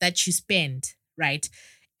time that you spend, right?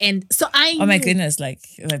 And so I knew, oh my goodness, like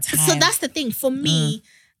the time. So that's the thing. For me,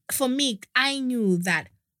 I knew that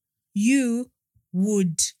you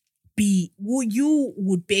would be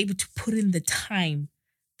able to put in the time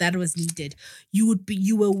that was needed. You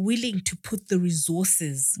were willing to put the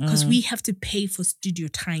resources, because we have to pay for studio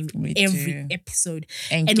time every episode.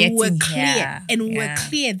 And we were clear. And we were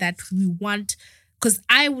clear that we want, because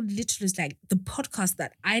I would literally like the podcast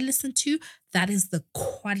that I listen to, that is the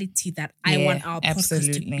quality that I want our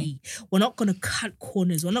podcast to be. We're not going to cut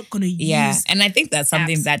corners. We're not going to use. And I think that's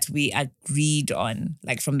something that we agreed on,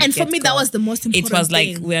 like from the get-go. For me, that was the most important thing. It was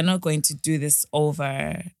like, we're not going to do this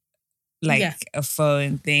over a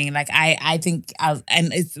phone thing. Like I think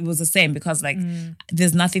and it was the same, because like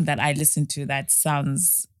there's nothing that I listen to that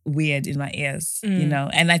sounds weird in my ears, you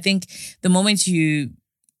know. And I think the moment I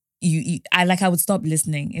would stop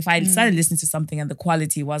listening if I started listening to something and the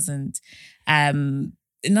quality wasn't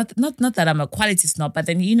not that I'm a quality snob, but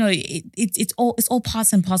then, you know, it's all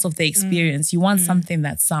parts and parts of the experience. You want something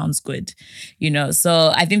that sounds good, you know.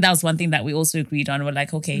 So I think that was one thing that we also agreed on. We're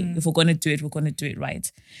like, okay, if we're going to do it, we're going to do it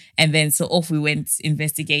right. And then so off we went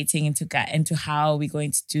investigating into how we're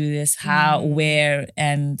going to do this, how, where,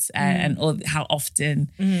 and all, how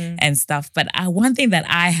often and stuff. But one thing that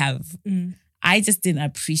I have, I just didn't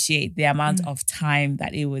appreciate the amount of time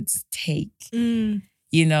that it would take.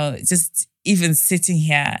 You know, just even sitting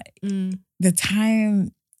here, the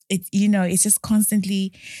time, it's just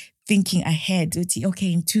constantly thinking ahead.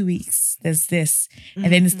 Okay, in 2 weeks, there's this.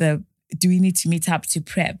 And then it's do we need to meet up to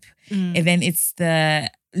prep? And then it's the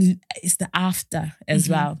after as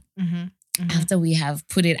well. After we have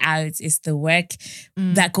put it out, it's the work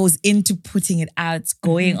that goes into putting it out,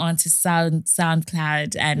 going onto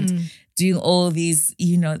SoundCloud and doing all these,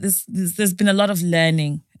 you know, there's been a lot of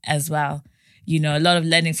learning as well, a lot of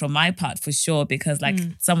learning from my part for sure, because like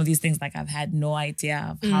some of these things, like I've had no idea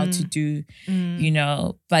of how to do,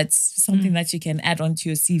 but something that you can add onto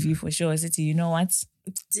your CV for sure. Is it, you know what?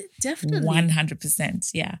 Definitely. 100%.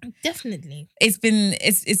 Yeah. Definitely. It's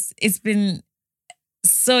been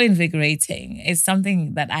so invigorating. It's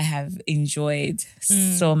something that I have enjoyed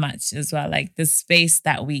so much as well. Like the space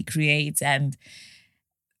that we create and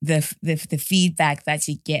the feedback that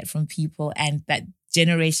you get from people and that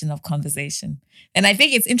generation of conversation. And I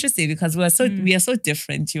think it's interesting because we are so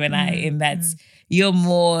different, you and I, in that you're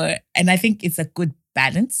more, and I think it's a good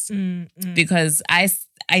balance because I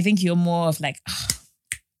think you're more of like,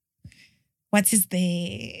 what is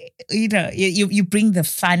the, you bring the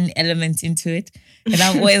fun element into it. And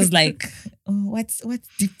I'm always like, what's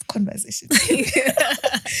deep conversation?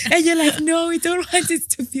 And you're like, no, we don't want it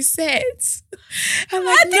to be said. I'm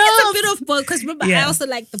like, I think it's a bit of both, because remember, I also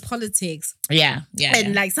like the politics. Yeah.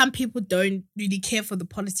 And like some people don't really care for the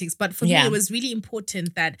politics. But for me, it was really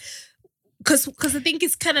important that, because I think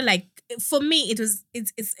it's kind of like, for me, it's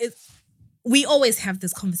we always have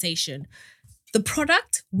this conversation. The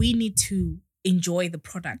product, we need to enjoy the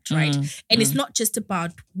product, right? And it's not just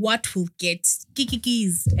about what will get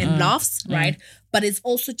kikikis and laughs, right? But it's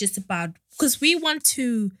also just about, because we want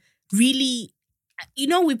to really,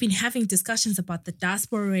 we've been having discussions about the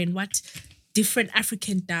diaspora and what different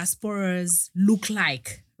African diasporas look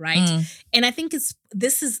like, right? And I think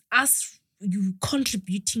this is us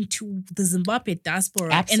contributing to the Zimbabwe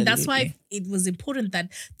diaspora. Absolutely. And that's why it was important that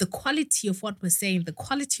the quality of what we're saying, the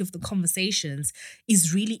quality of the conversations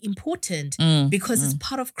is really important because it's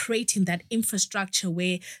part of creating that infrastructure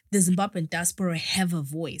where the Zimbabwean diaspora have a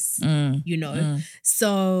voice,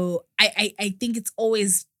 So I think it's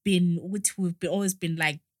always been, which we've always been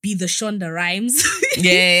like, be the Shonda Rhimes.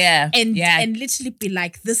 And literally be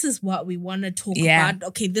like, this is what we want to talk about.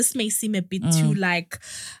 Okay, this may seem a bit too like,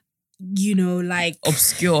 like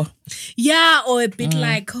obscure. Yeah, or a bit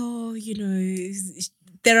like,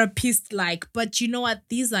 therapist like, but you know what?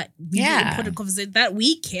 These are really important conversations that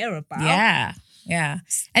we care about. Yeah.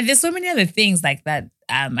 And there's so many other things like that.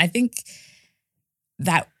 I think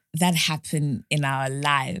that happen in our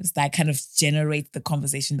lives that kind of generate the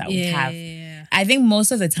conversation that we have. I think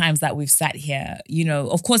most of the times that we've sat here,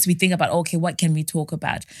 of course we think about, okay, what can we talk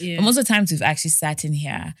about? But most of the times we've actually sat in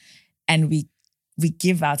here and we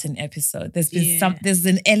give out an episode. There's been there's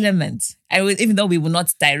an element, even though we will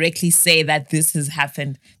not directly say that this has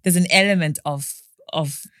happened, there's an element of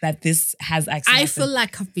that this has actually happened. I feel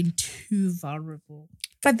like I've been too vulnerable.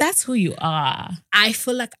 But that's who you are. I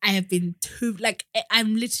feel like I have been too, like,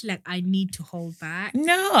 I'm literally like, I need to hold back.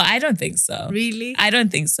 No, I don't think so. Really? I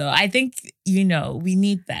don't think so. I think, we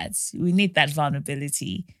need that. We need that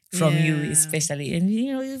vulnerability from you especially. And,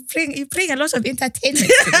 you bring a lot of entertainment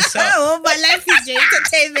to the show. Oh, my life is your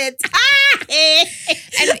entertainment.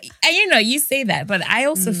 and you say that, but I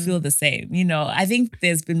also feel the same. I think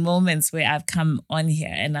there's been moments where I've come on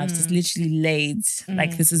here and I've just literally laid,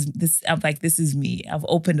 like, I'm like, this is me. I've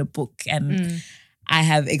opened a book and I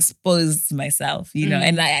have exposed myself,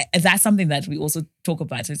 and that's something that we also talk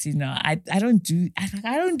about. It's, I don't do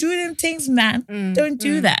them things, man. Don't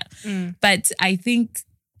do that. But I think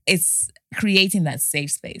it's creating that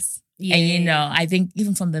safe space. And, I think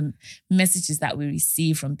even from the messages that we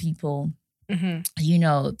receive from people,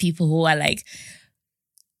 people who are like,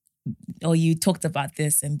 oh, you talked about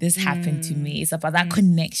this and this happened to me. It's about that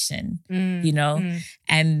connection,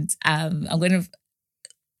 And I'm going to,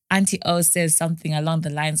 Auntie O says something along the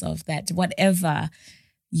lines of that, whatever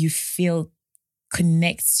you feel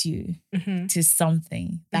connects you to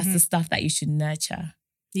something, that's the stuff that you should nurture.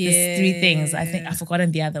 There's 3 things. I think I've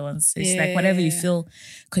forgotten the other ones. It's like whatever you feel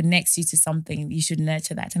connects you to something, you should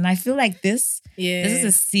nurture that. And I feel like this is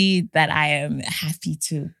a seed that I am happy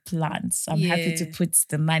to plant. So I'm happy to put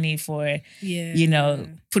the money for,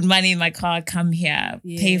 put money in my car, come here,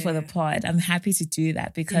 pay for the pod. I'm happy to do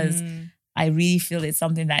that because I really feel it's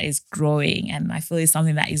something that is growing and I feel it's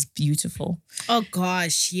something that is beautiful. Oh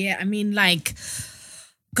gosh, yeah. I mean, like,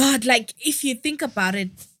 God, like if you think about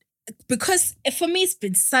it, because for me, it's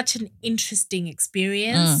been such an interesting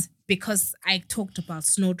experience because I talked about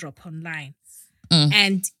Snowdrop Online.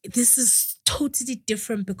 And this is totally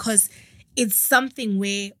different because it's something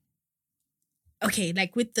where, okay,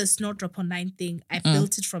 like with the Snowdrop Online thing, I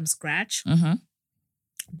built it from scratch.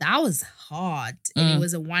 That was hard. And it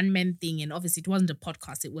was a one-man thing. And obviously it wasn't a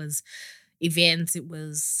podcast. It was events. It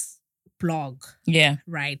was blog. Yeah.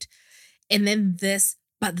 Right. And then this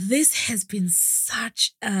has been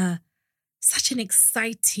such an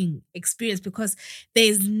exciting experience because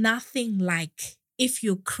there's nothing like if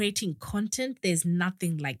you're creating content, there's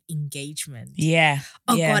nothing like engagement. Yeah.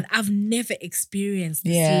 Oh yeah. God, I've never experienced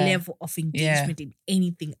this level of engagement in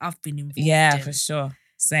anything I've been involved in. Yeah, for sure.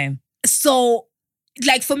 Same. So,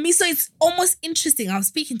 like for me, so it's almost interesting. I was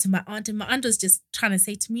speaking to my aunt, and my aunt was just trying to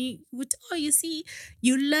say to me, "Oh, you see,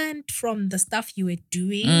 you learned from the stuff you were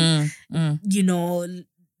doing. You know,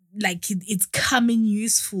 like it's coming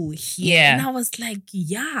useful here." Yeah. And I was like,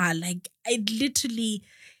 "Yeah, like it literally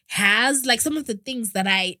has like some of the things that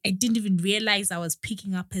I didn't even realize I was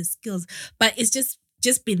picking up as skills, but it's just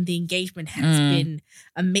been the engagement has been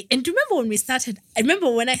amazing." And remember when we started? I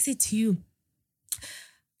remember when I said to you,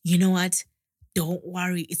 "You know what? Don't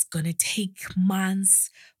worry, it's going to take months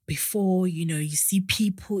before, you know, you see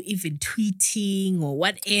people even tweeting or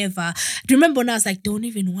whatever." Do you remember when I was like, "Don't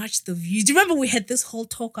even watch the views"? Do you remember we had this whole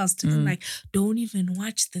talk? I was talking like, "Don't even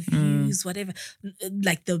watch the views, whatever.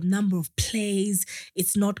 Like the number of plays,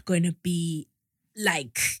 it's not going to be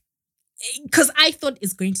like..." Because I thought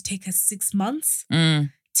it's going to take us 6 months to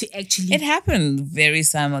actually... It happened very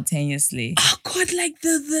simultaneously. Oh God, like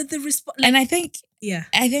the response. And I think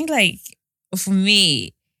like for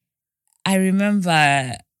me, I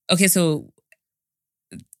remember, okay, so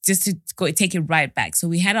just to take it right back. So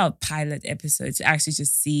we had our pilot episode to actually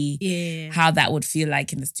just see how that would feel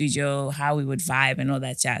like in the studio, how we would vibe and all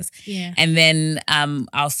that jazz. Yeah. And then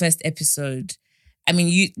our first episode, I mean,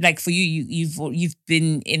 you've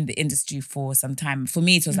been in the industry for some time. For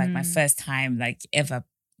me, it was like my first time like ever,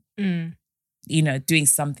 you know, doing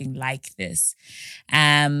something like this.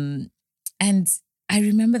 And I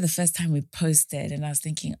remember the first time we posted and I was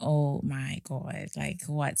thinking, oh my God, like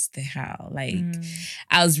what's the hell? Like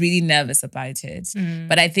I was really nervous about it.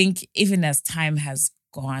 But I think even as time has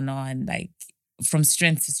gone on, like from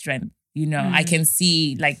strength to strength, you know, I can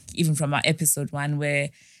see like even from our episode 1 where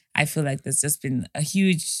I feel like there's just been a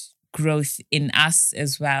huge growth in us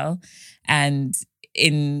as well. And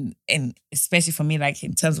in especially for me, like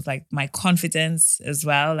in terms of like my confidence as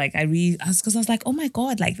well. Like I was like, oh my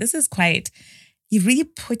God, like this is quite... You're really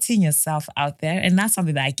putting yourself out there. And that's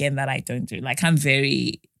something that, again, that I don't do. Like, I'm a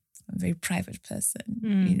very private person,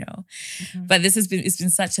 you know. But it's been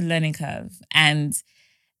such a learning curve. And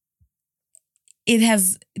it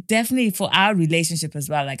has definitely, for our relationship as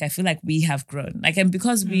well, like, I feel like we have grown. Like, and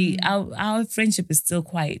because our friendship is still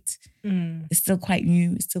quite, it's still quite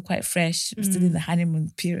new, it's still quite fresh. We're still in the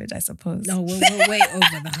honeymoon period, I suppose. No, we're way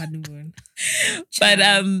over the honeymoon. But,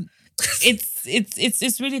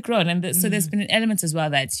 it's really grown, and so there's been an element as well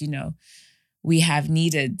that, you know, we have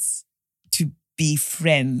needed to be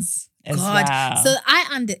friends as well. So I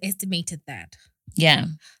underestimated that. Yeah,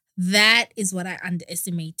 that is what I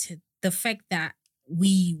underestimated. The fact that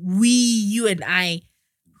you and I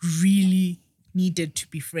really needed to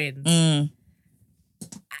be friends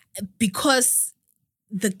because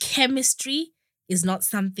the chemistry is not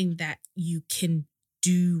something that you can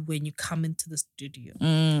do when you come into the studio.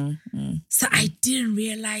 So I didn't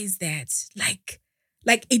realize that. Like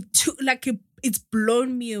it took, it's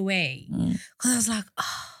blown me away. Because I was like,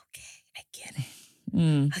 oh, okay, I get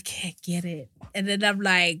it. Okay, I get it. And then I'm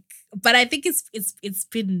like, but I think it's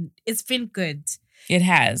been good. It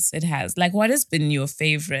has. Like, what has been your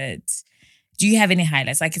favorite? Do you have any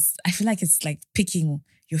highlights? Like, I feel like it's like picking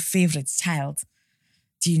your favorite child.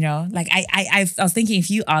 Do you know? Like, I was thinking,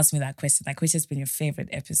 if you asked me that question, like, which has been your favorite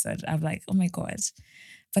episode? I'm like, oh my God.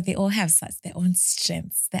 But they all have such their own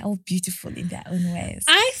strengths. They're all beautiful in their own ways.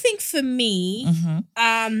 I think for me,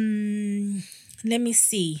 let me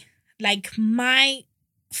see. Like, my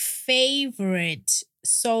favorite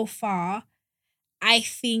so far, I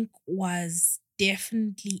think was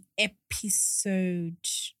definitely episode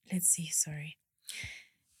 7,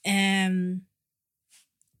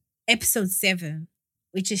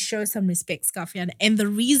 which is Show Some Respect, Scarfiana. And the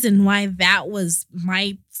reason why that was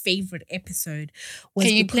my favorite episode was...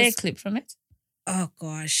 Can you play a clip from it? Oh,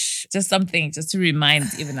 gosh. Just something, just to remind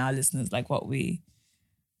even our listeners, like what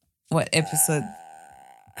episode...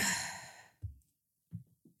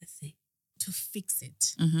 Let's see. To fix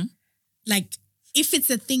it. Like, if it's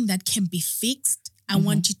a thing that can be fixed, I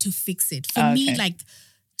want you to fix it. For me, like,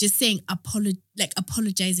 just saying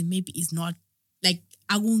apologizing maybe is not, like,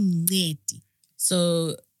 I won't need it.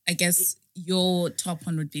 So I guess your top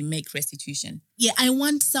one would be make restitution. Yeah, I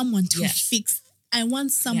want someone to fix. I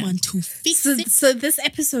want someone to fix it. So this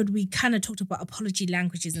episode, we kind of talked about apology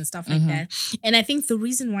languages and stuff like that. And I think the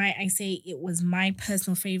reason why I say it was my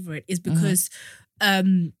personal favorite is because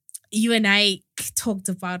you and I talked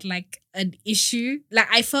about like an issue. Like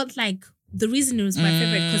I felt like the reason it was my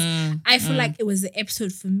favorite, because I feel like it was the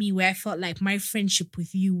episode for me where I felt like my friendship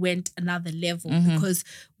with you went another level because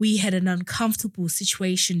we had an uncomfortable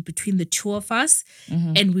situation between the two of us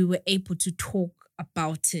and we were able to talk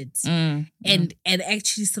about it and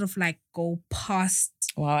actually sort of like go past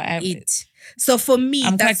it. So for me,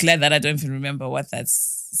 I'm quite glad that I don't even remember what that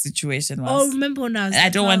situation was. Oh, remember when I was I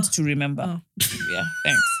don't want to remember. Yeah,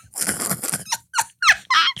 thanks.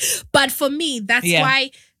 But for me, that's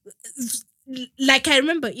why, like, I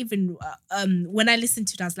remember even when I listened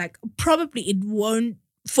to it, I was like, probably it won't.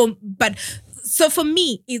 So for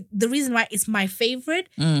me, the reason why it's my favorite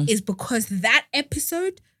is because that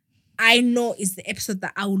episode, I know is the episode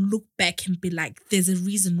that I will look back and be like, there's a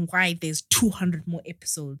reason why there's 200 more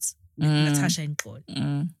episodes with Natasha and God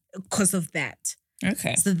because of that.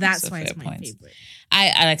 Okay. So that's why it's my favorite.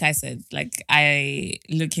 I like I said, like I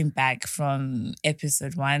looking back from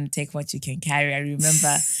episode 1, Take What You Can Carry. I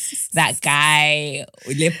remember that guy,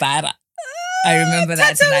 Ulepara. I remember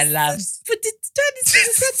that and I loved. But that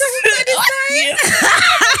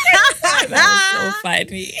was so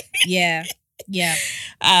funny. Yeah.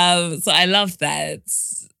 So I love that.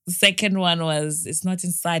 The second one was It's Not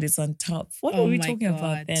Inside, It's on Top. What were we talking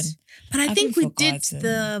about then? But I think we did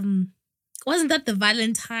the. Wasn't that the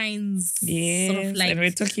Valentine's sort of like, and we're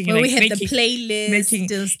talking where like we had the playlist and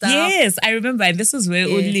stuff? Yes, I remember. And this was where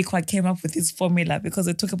Ulikwa came up with his formula because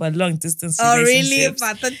we talk about long distance relationships. Oh,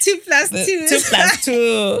 really? About the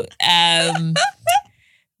 2+2. 2+2.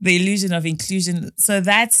 The illusion of inclusion. So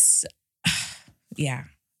that's, I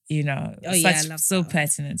love so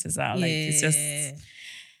pertinent as well. Like it's just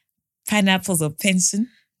pineapples or pension.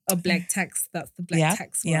 Or black tax. That's the black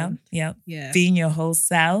tax one. Yeah. Being your whole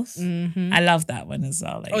self. I love that one as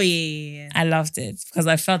well. Like, I loved it because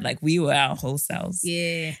I felt like we were our whole selves.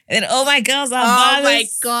 Yeah. And all my girls are ballers. Oh my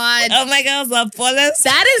God. All my girls are ballers.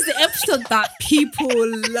 That is the episode that people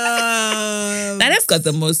love. That has got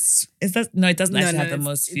the most. Is that no? It doesn't actually have the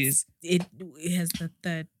most views. It has the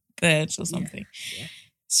third or something. Yeah.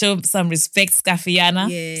 Show some respect, Skafiana.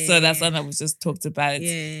 Yeah. So that's one that we just talked about.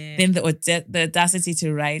 Yeah. Then the audacity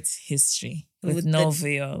to write history with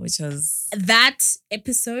Novio, which was that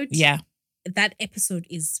episode. Yeah. That episode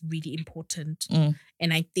is really important.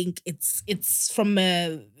 And I think it's from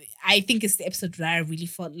I think it's the episode where I really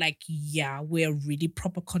felt like, we're really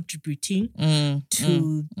proper contributing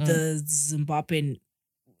to the Zimbabwean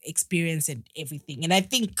experience and everything. And I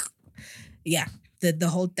think, the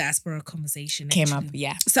whole diaspora conversation came up,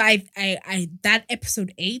 So I that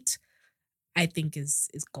episode 8, I think is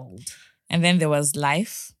gold. And then there was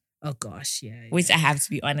Life. Oh gosh, yeah. Which I have to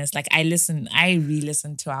be honest, like I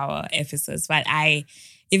re-listen to our episodes, but I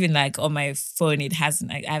even like on my phone I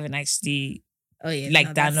haven't actually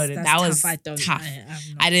downloaded. That was tough.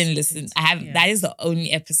 I didn't listen. That is the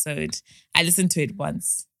only episode I listened to it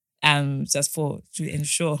once, just to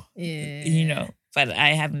ensure, but I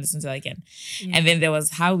haven't listened to it again. Yeah. And then there was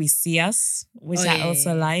How We See Us, which I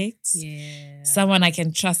also liked. Yeah. Someone I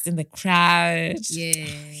Can Trust in the Crowd. Yeah.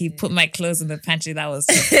 He Put My Clothes in the Pantry. That was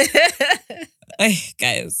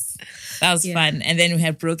guys. That was fun. And then we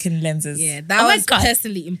had Broken Lenses. Yeah, that was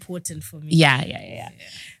personally important for me. Yeah.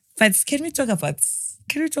 But can we talk about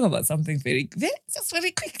something very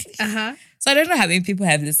quickly? So I don't know how many people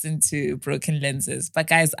have listened to Broken Lenses, but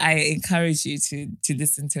guys, I encourage you to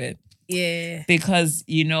listen to it. Yeah. Because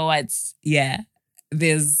you know what? Yeah.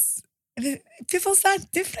 People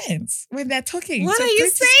sound different when they're talking. What are you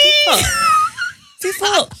saying?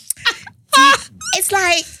 People. It's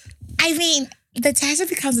like, I mean, Natasha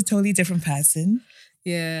becomes a totally different person.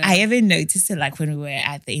 Yeah. I even noticed it like when we were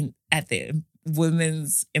at the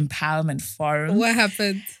Women's Empowerment Forum. What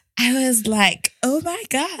happened? I was like, oh my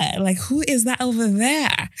God, like who is that over there?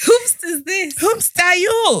 Whomst is this? Whomst are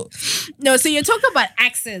you? No, so you're talking about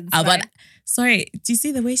accents. Right? Sorry, do you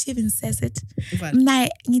see the way she even says it? What?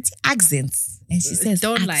 It's accents. And she says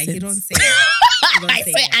don't accents. lie, you don't say it. I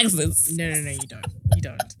say accents. No, you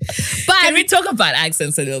don't. But can we talk about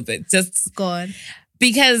accents a little bit? Just go on.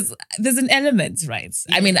 Because there's an element, right?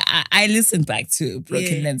 Yeah. I mean, I listened back to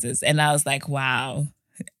Broken Lenses and I was like, wow.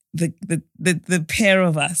 The pair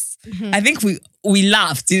of us. I think we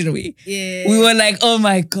laughed, didn't we? Yeah. We were like, oh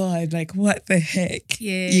my God, like what the heck?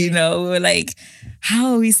 Yeah. We were like,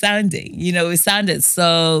 how are we sounding? We sounded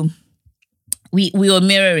so we were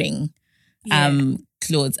mirroring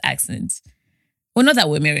Claude's accent. Well, not that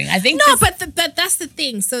we're mirroring. I think but that's the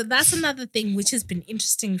thing. So that's another thing which has been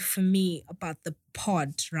interesting for me about the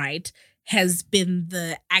pod, right? Has been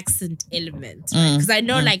the accent element, right? Because I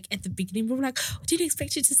know, like at the beginning, we were like, "I didn't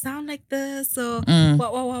expect you to sound like this," or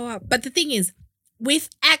what. But the thing is, with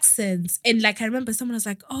accents, and like I remember someone was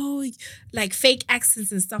like, "Oh, like fake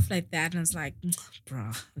accents and stuff like that," and I was like,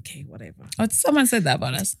 "Bruh, okay, whatever." Oh, someone said that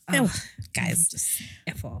about us. Guys, just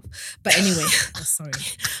F off. But anyway, sorry.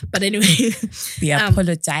 But anyway, we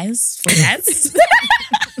apologize for that.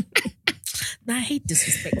 I hate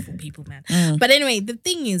disrespectful people, man. But anyway, the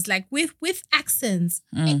thing is, like with accents,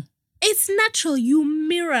 it's natural. You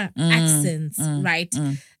mirror accents, right?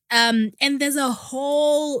 And there's a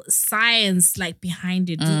whole science like behind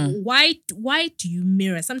it. Why do you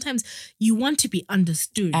mirror? Sometimes you want to be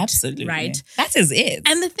understood. Absolutely. Right? That is it.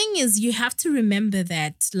 And the thing is, you have to remember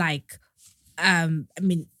that, like, I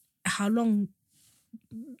mean, how long?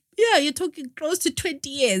 Yeah, you're talking close to 20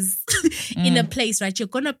 years in a place, right? You're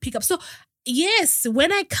gonna pick up. So yes,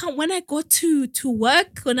 when I go to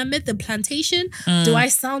work, when I'm at the plantation, do I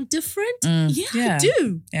sound different? Yeah, I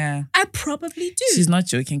do. Yeah, I probably do. She's not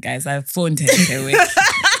joking, guys. I phoned her away.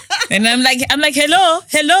 And I'm like, hello.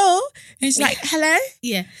 And she's like, hello?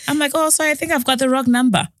 Yeah. I'm like, oh, sorry, I think I've got the wrong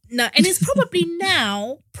number. No, and it's probably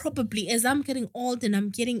now, as I'm getting old and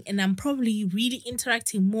I'm probably really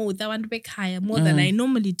interacting more with Abantu bekhaya more than I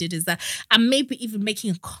normally did, is that I'm maybe even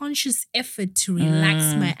making a conscious effort to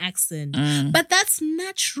relax my accent. But that's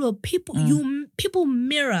natural. People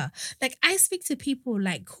mirror. Like I speak to people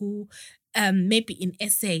like who maybe in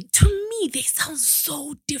SA, to me they sound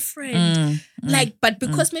so different. Like, but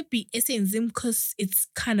because maybe SA and Zim, because it's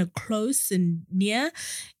kind of close and near,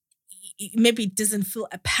 maybe it doesn't feel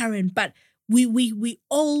apparent, but we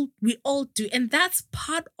all do, and that's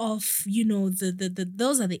part of, you know, the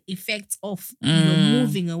those are the effects of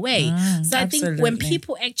moving away. So I think when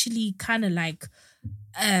people actually kind of like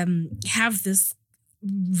have this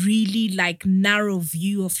really like narrow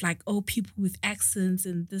view of like, oh, people with accents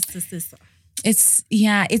and this. It's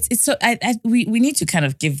so we need to kind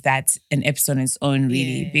of give that an episode on its own,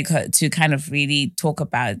 really, because to kind of really talk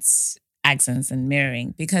about accents and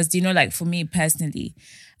mirroring, because, you know, like for me personally,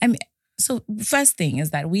 I mean, so first thing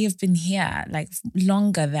is that we have been here like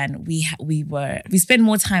longer than we spend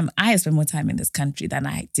more time. I have spent more time in this country than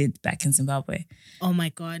I did back in Zimbabwe. Oh my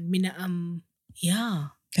God, Mina, yeah.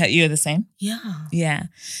 You're the same? Yeah.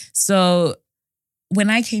 So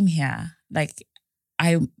when I came here, like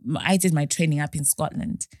I did my training up in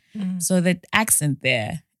Scotland. So the accent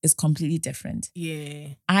there is completely different. Yeah.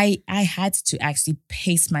 I had to actually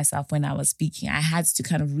pace myself when I was speaking. I had to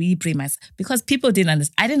kind of rebrain myself because people didn't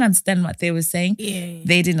understand. I didn't understand what they were saying. Yeah.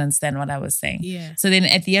 They didn't understand what I was saying. Yeah. So then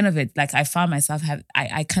at the end of it, like I found myself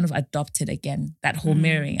I kind of adopted again that whole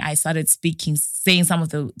mirroring. I started saying some of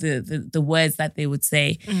the words that they would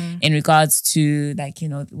say in regards to, like, you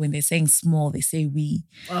know, when they're saying small, they say we.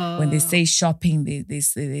 When they say shopping, they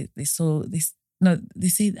say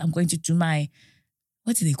I'm going to do my,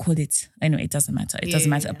 what do they call it? Anyway, it doesn't matter. It doesn't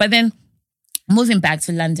matter. But then moving back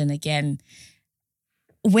to London again,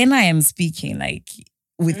 when I am speaking like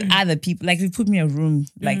with other people, like if you put me in a room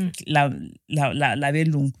like la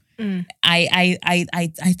belung, I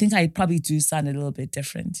think I probably do sound a little bit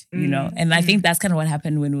different, you know. And I think that's kind of what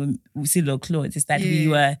happened when we see Lil Claude, is that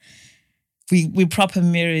we proper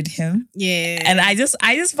mirrored him. Yeah. And I just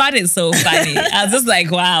found it so funny. I was just like,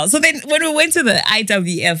 wow. So then when we went to the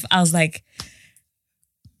IWF, I was like,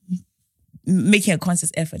 making a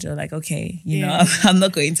conscious effort. You're like, okay, you know, I'm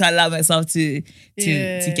not going to allow myself to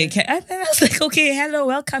get carried. And then I was like, okay, hello,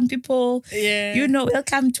 welcome people. Yeah. You know,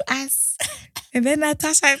 welcome to us. And then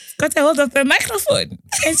Natasha got a hold of the microphone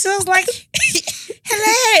and she was like,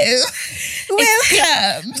 hello,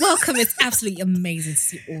 welcome. Welcome. It's absolutely amazing to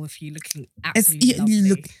see all of you looking absolutely lovely. You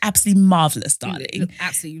look absolutely marvelous, darling. You look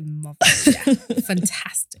absolutely marvelous. Yeah.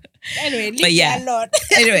 Fantastic. Anyway, but yeah.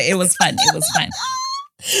 Anyway, it was fun. It was fun.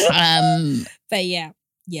 But yeah.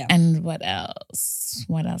 And what else?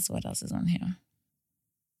 What else is on here?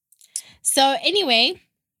 So anyway,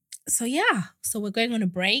 so we're going on a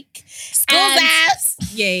break. School's out.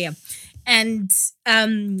 Yeah. And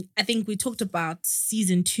I think we talked about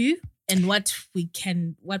season 2 and what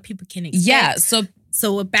people can expect. Yeah. So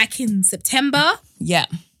we're back in September. Yeah.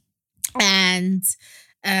 And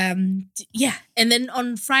and then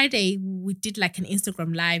on Friday we did like an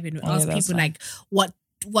Instagram live and we asked people like what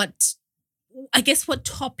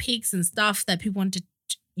topics and stuff that people wanted,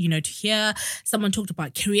 you know, to hear. Someone talked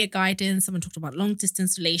about career guidance, someone talked about long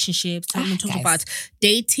distance relationships, someone talked about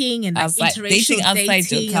dating and like interracial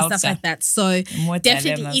dating and stuff like that. So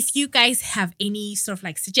definitely, if you guys have any sort of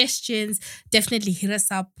like suggestions, definitely hit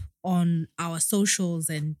us up on our socials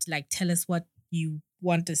and like tell us what you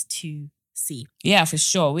want us to see. Yeah, for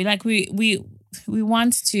sure. We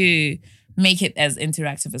want to make it as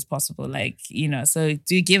interactive as possible. Like, you know, so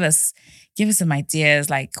do give us some ideas.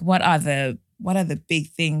 Like, what are the what are the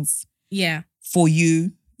big things Yeah. for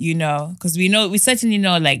you, you know, because we certainly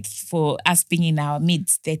know, like, for us being in our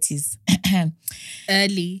mid-30s.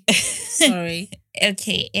 Early. Sorry.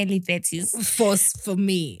 Okay, early 30s. For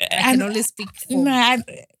me. I can only speak for... No,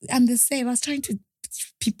 I'm the same. I was trying to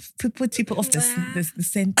put people off the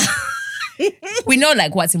center. We know,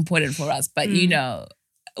 like, what's important for us, but, you know,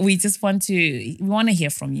 we just want to hear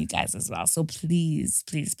from you guys as well. So please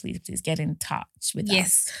get in touch with us.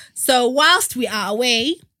 Yes. So whilst we are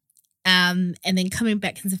away, and then coming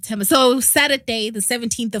back in September. So Saturday, the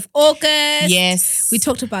 17th of August. Yes. We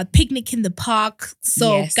talked about picnic in the park.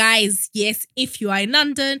 So Yes. guys, yes, if you are in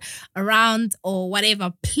London, around or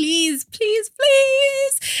whatever, please.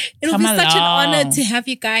 It'll Come be such an along. honor to have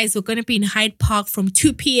you guys. We're going to be in Hyde Park from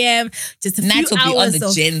 2 p.m. Just a Nat few will be on hours the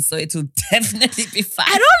of... gin, so it will definitely be fun.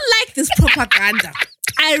 I don't like this propaganda.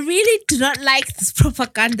 I really do not like this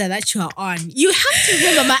propaganda that you are on. You have to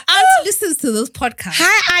remember, my aunt listens to those podcasts.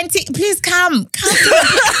 Hi, Auntie. Please come. Come and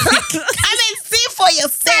see for I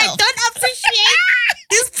yourself. don't appreciate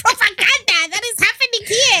this propaganda that is happening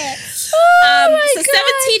here. So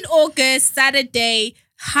 17 August, Saturday,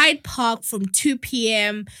 Hyde Park from 2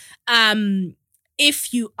 p.m.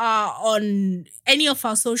 If you are on any of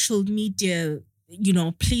our social media, you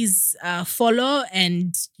know, please follow,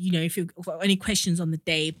 and you know, if you've got any questions on the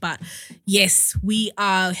day. But yes, we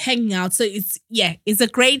are hanging out, so it's a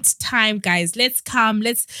great time, guys. Let's come.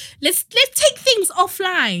 Let's take things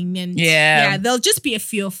offline, and there'll just be a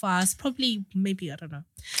few of us. Probably, maybe, I don't know.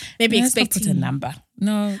 Maybe Let's not expecting put a number.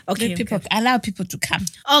 No. Okay, allow people to come.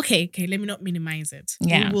 Okay. Let me not minimize it.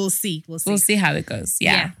 Yeah. We'll see. We'll see how it goes.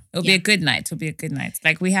 Yeah. It'll be a good night.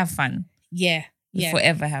 Like, we have fun. Yeah. We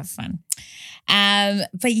forever have fun.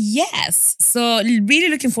 But yes, so really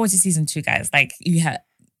looking forward to season 2, guys. Like,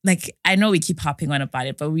 I know we keep harping on about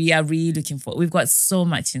it, but we are really looking forward. We've got so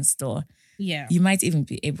much in store. Yeah. You might even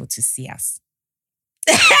be able to see us.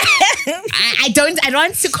 I don't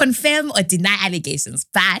want to confirm or deny allegations,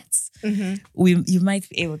 but you might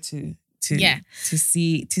be able to see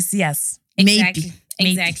us. Exactly.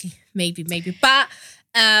 Maybe. But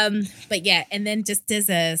yeah, and then just as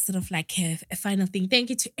a sort of like a final thing, thank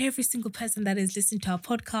you to every single person that is listening to our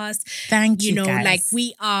podcast. Thank you, you know, guys. like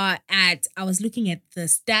we are at, I was looking at the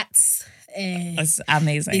stats it's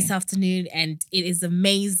amazing this afternoon, and it is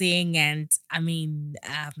amazing. And I mean,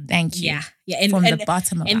 thank you. Yeah, and from the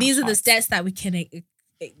bottom of and our these hearts. are the stats that we can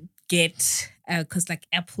get, because like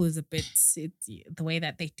Apple is a bit, the way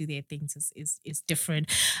that they do their things is different.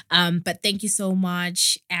 But thank you so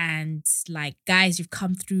much. And like, guys, you've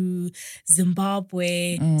come through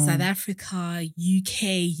Zimbabwe, South Africa, UK,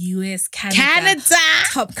 US, Canada,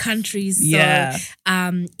 top countries. So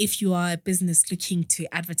if you are a business looking to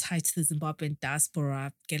advertise to the Zimbabwean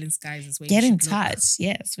diaspora, Galen Skies is where get you in should look. touch.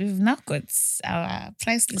 Yes, we've now got our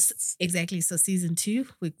price lists. Exactly. So season 2,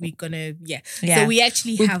 we're gonna So we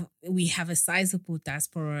actually have a sizable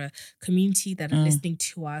diaspora community that are listening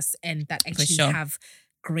to us, and that actually have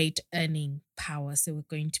great earning power. So we're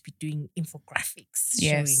going to be doing infographics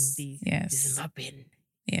showing the Zimbabwean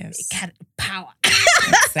power.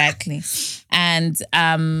 Exactly. And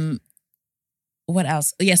what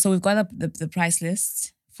else? Yeah, so we've got the price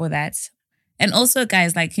list for that. And also,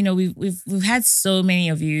 guys, like, you know, we've had so many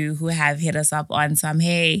of you who have hit us up on some,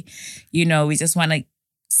 hey, you know, we just want to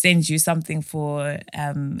send you something for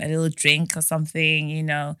a little drink or something, you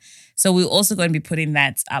know. So we're also going to be putting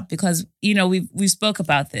that up because, you know, we spoke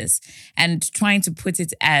about this and trying to put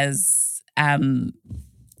it as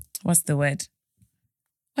what's the word?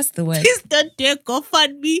 Please don't do a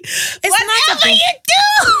GoFundMe. Whatever you do.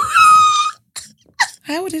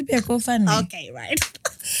 How would it be a GoFundMe? Okay, right.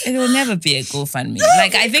 It will never be a GoFundMe.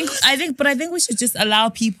 Like, I think we should just allow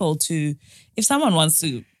people to, if someone wants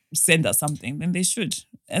to send us something, then they should.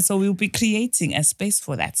 And so we'll be creating a space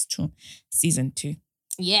for that too. Season 2.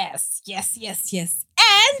 Yes.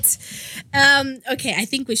 And okay, I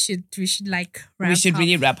think we should like wrap up. We should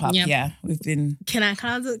really wrap up. Yep. Yeah. We've been Can I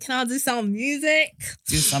do some music?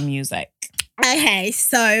 do some music. Okay,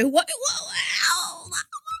 so what do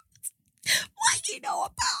you know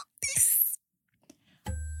about this?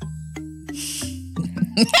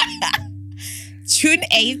 Tune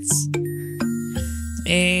 8.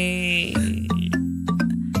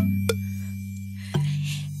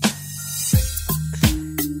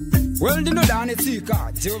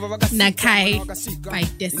 Nakai by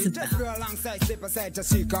Decibel.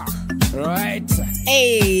 Right.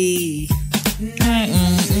 Hey.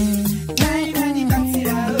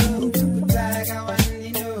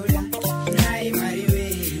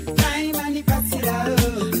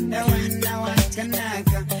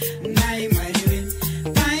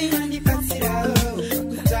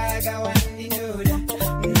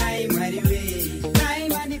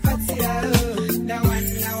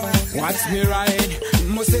 watch me ride.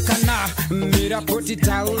 Musekana, mira poti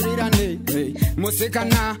taurirane.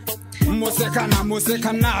 Musekana,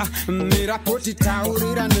 mira poti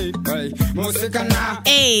taurirane. Musekana.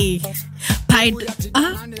 Hey, Hey.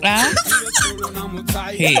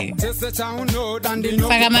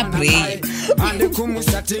 Faka break. Ande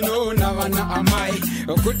kumusatino na wana amai.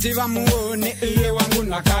 Kuti vamuone iye wangu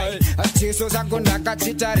nakai. Chiso zako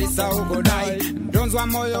ndakachitarisa ugodai. Ndonzwa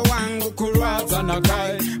moyo wangu kurwaza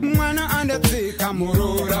nakai. Mwana ande tika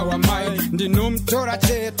murura wa mai. Ndinumtora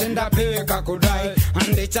chete ndapeka kudai.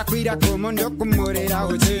 Ande chakwira kumo ndio kumurira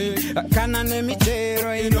uchi. Kana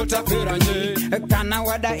nemichero inotapira nje. Kana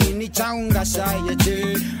wada ini chaunga shaye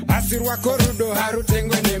che. Asirwa korudo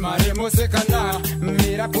harutengwe ne mare. Musekana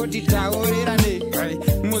mira poti taurira ne.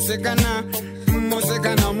 Musekana. Oh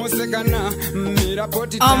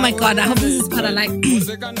my God, I hope this is part of like.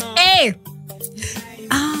 Hey!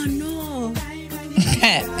 Oh no.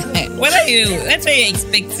 What are you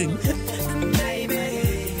expecting?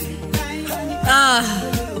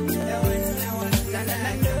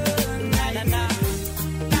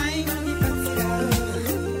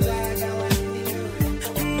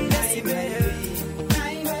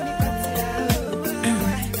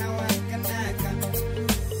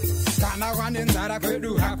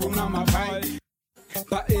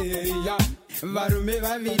 Varume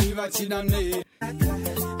vaviri vachinane.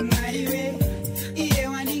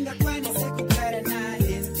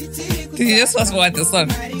 Did you just fast forward the song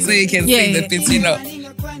so you can sing the bits, you know?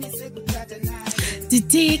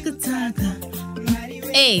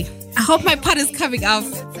 Hey, I hope my part is coming off.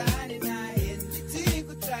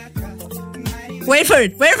 Wait for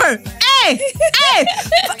it. Hey!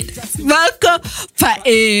 Marco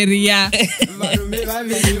Paeria.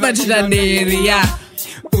 Bachananeria.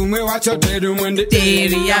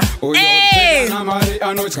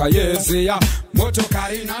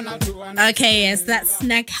 Okay, yes, that's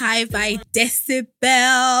Snack High by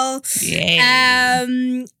Decibel. Yeah.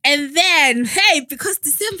 And then, hey, because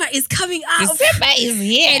December is coming up. December is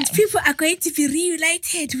here. And people are going to be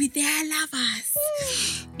reunited with their lovers.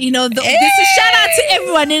 You know, this is a shout out to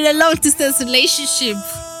everyone in a long distance relationship.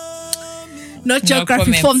 No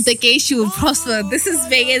geography from the gay, she will prosper. This is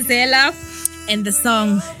Vegazela and the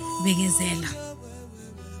song Vegazela.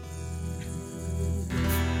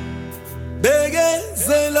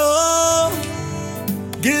 Vegazela,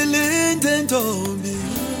 Gilinde Ntombi,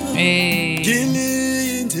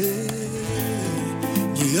 Gilinde,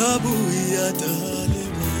 Giabu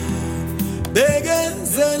Yadalema.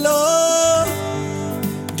 Vegazela,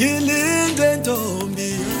 Gilinde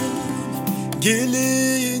Ntombi,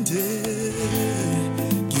 Gilinde,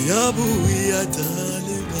 Giabu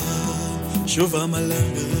Yadalema. Shova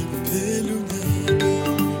malanga kupelunya,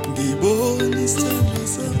 Giboni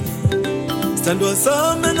Standwa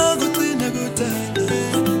sami nakucina kutanda,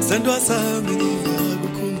 standwa sami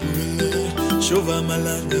ngakukhumbula. Shova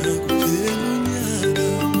malanga kupelunyaka,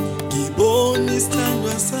 Giboni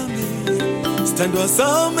standwa sami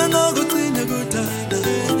nakucina kutanda,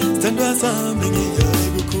 standwa sami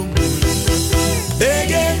ngakukhumbula.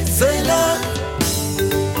 Vegazela,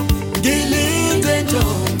 Gilinde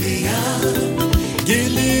Ntombi yami,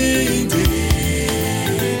 Gilinde,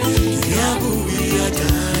 Giyabuya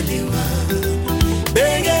yadaliwa.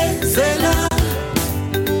 Vegazela,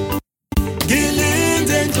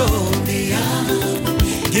 Gilinde Ntombi yami,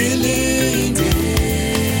 Gilinde,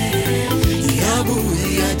 Giyabuya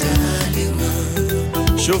yadaliwa.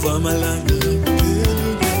 Shova malanga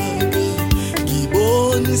kupelunyaka,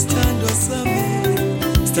 Giboni standwa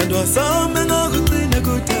sami nakucina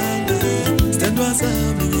kutanda, standwa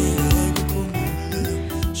sami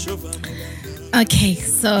ngakukhumbula. Shova malanga. Okay,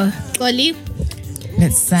 so Oli,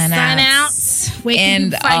 Let's sign out. Where can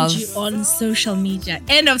we find you on social media?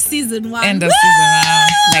 End of season 1. End of season 1.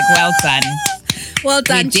 Like, well done. Well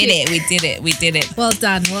done. We did it. Well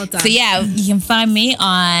done. So yeah, you can find me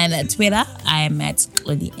on Twitter. I am at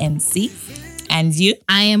Oli MC. And you?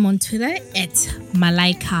 I am on Twitter at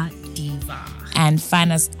Malaika Diva. And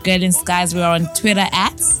find us Girl in Skies. We're on Twitter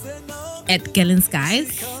at Girl in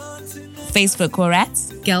Skies. Facebook or at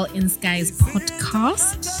Girl in Skies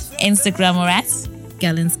Podcast. Instagram or at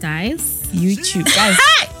Girl in Skies. YouTube. Guys,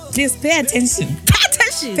 please pay attention. Girl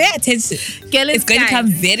in Skies. It's going to become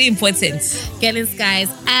very important. Girl in Skies.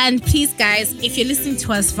 And please, guys, if you're listening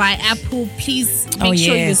to us via Apple, please make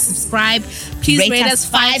sure you subscribe. Please rate us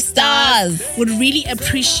 5 stars. Would really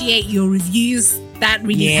appreciate your reviews. That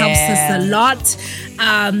really helps us a lot.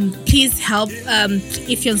 Please help.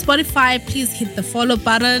 If you're on Spotify, please hit the follow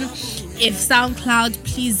button. If SoundCloud,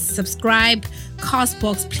 please subscribe.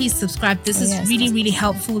 Castbox, please subscribe. This is really, Castbox. really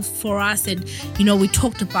helpful for us. And, we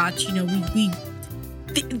talked about,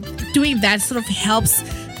 doing that sort of helps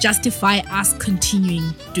justify us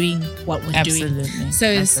continuing doing what we're doing. So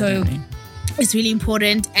it's really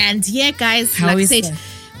important. And yeah, guys, How like I is said, that?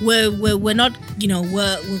 we're not,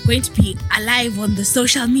 we're going to be alive on the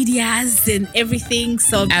social medias and everything.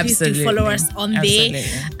 So please do follow us on there.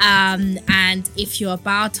 And if you're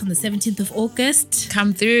about on the 17th of August,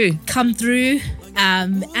 Come through.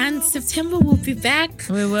 and September will be back.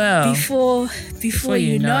 We will. Before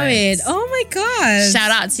you know it. Oh my gosh.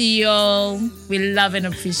 Shout out to you all. We love and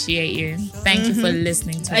appreciate you. Thank you for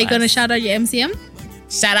listening to us. Are you going to shout out your MCM?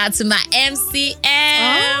 Shout out to my MCM.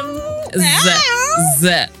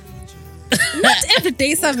 Not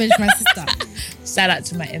everyday savage, my sister. Shout out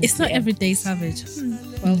to my MCM. It's not everyday savage.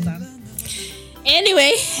 Well done.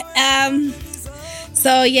 Anyway,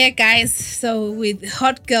 so yeah, guys. So with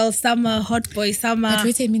hot girl summer, hot boy summer. But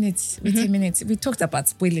wait a minute. We talked about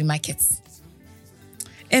spoiling markets.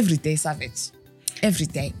 Every day, savage. Every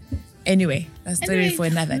day. Anyway, that's story for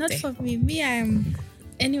another not day. for me. Me, I'm.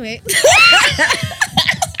 Anyway.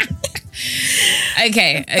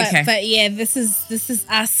 Okay. But yeah, this is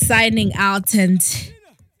us signing out and.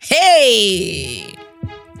 Hey!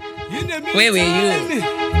 Where were you?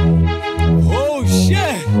 Oh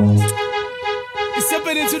shit! It's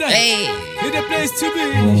happening tonight. Hey! In the place to be.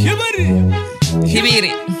 Hibari.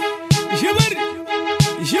 Hibiri.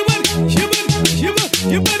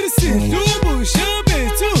 You better see Lubu Shabe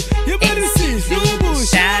too. You better see Lubu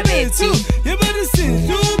Shabe too. You better see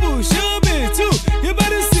Lubu Shabe too. You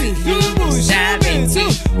better see Lubu Shabe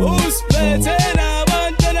too. Who's better now?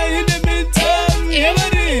 In the meantime, you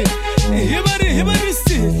better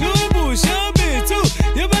see Lubu Shabe too.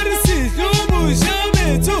 You better see Lubu Shabe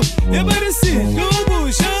too. You better see Lubu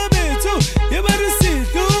Shabe too. You better see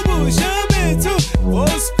Lubu Shabe too.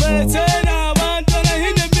 Who's better now?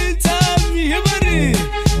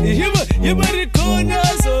 Hibari kona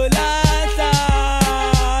zolata.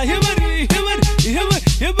 Hibari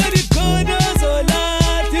kona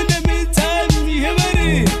zolata. In the meantime,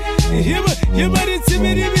 hibari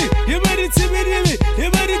timidimi. Hibari timidimi.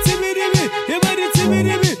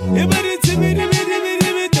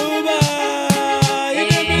 Toba. In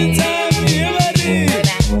the meantime, hibari.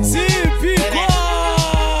 Zipi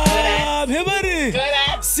kwam. Hibari.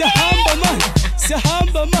 Sahamba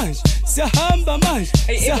man. Sahamba man.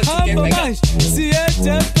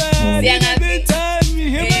 Siyetepe. In the meantime,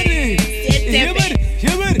 hibari.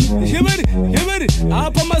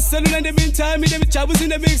 Apa masaluna in the meantime, in the chabus in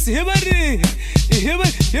the mix. Hibari.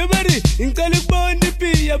 Inkalik bondi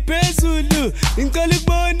pi ya pesulu. Inkalik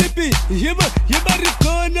bondi pi. Hibari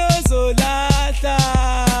kono zolata.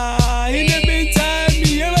 In the meantime,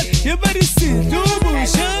 hibari si dubu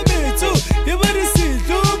shabe tu. Hibari si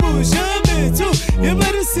dubu shabe tu.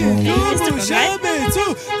 Hibari si dubu shabe tu.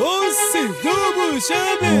 Oh si dubu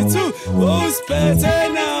shabe tu. Oh spete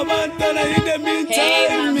na mandana in the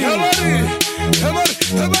meantime.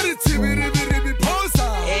 Hibari tibiri posa.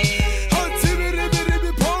 Oh tibiri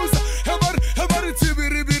posa. Hibari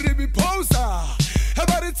tibiri posa.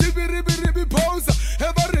 Hibari tibiri posa.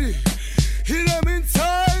 Hibari in the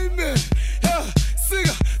meantime.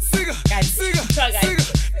 Siga.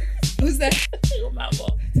 Who's that?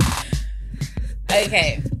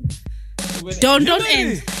 Okay. Don't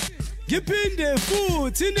end. Give in the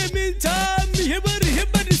food in the meantime.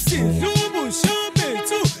 Hibari see Lubu Shabe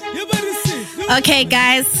too. Hibari see. Okay,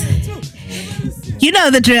 guys. You know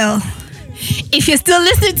the drill. If you're still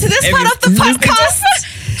listening to this part of the podcast,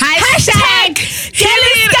 hashtag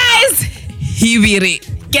Gellis Guys Hibiri.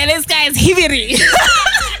 Gellis Guys Hibiri.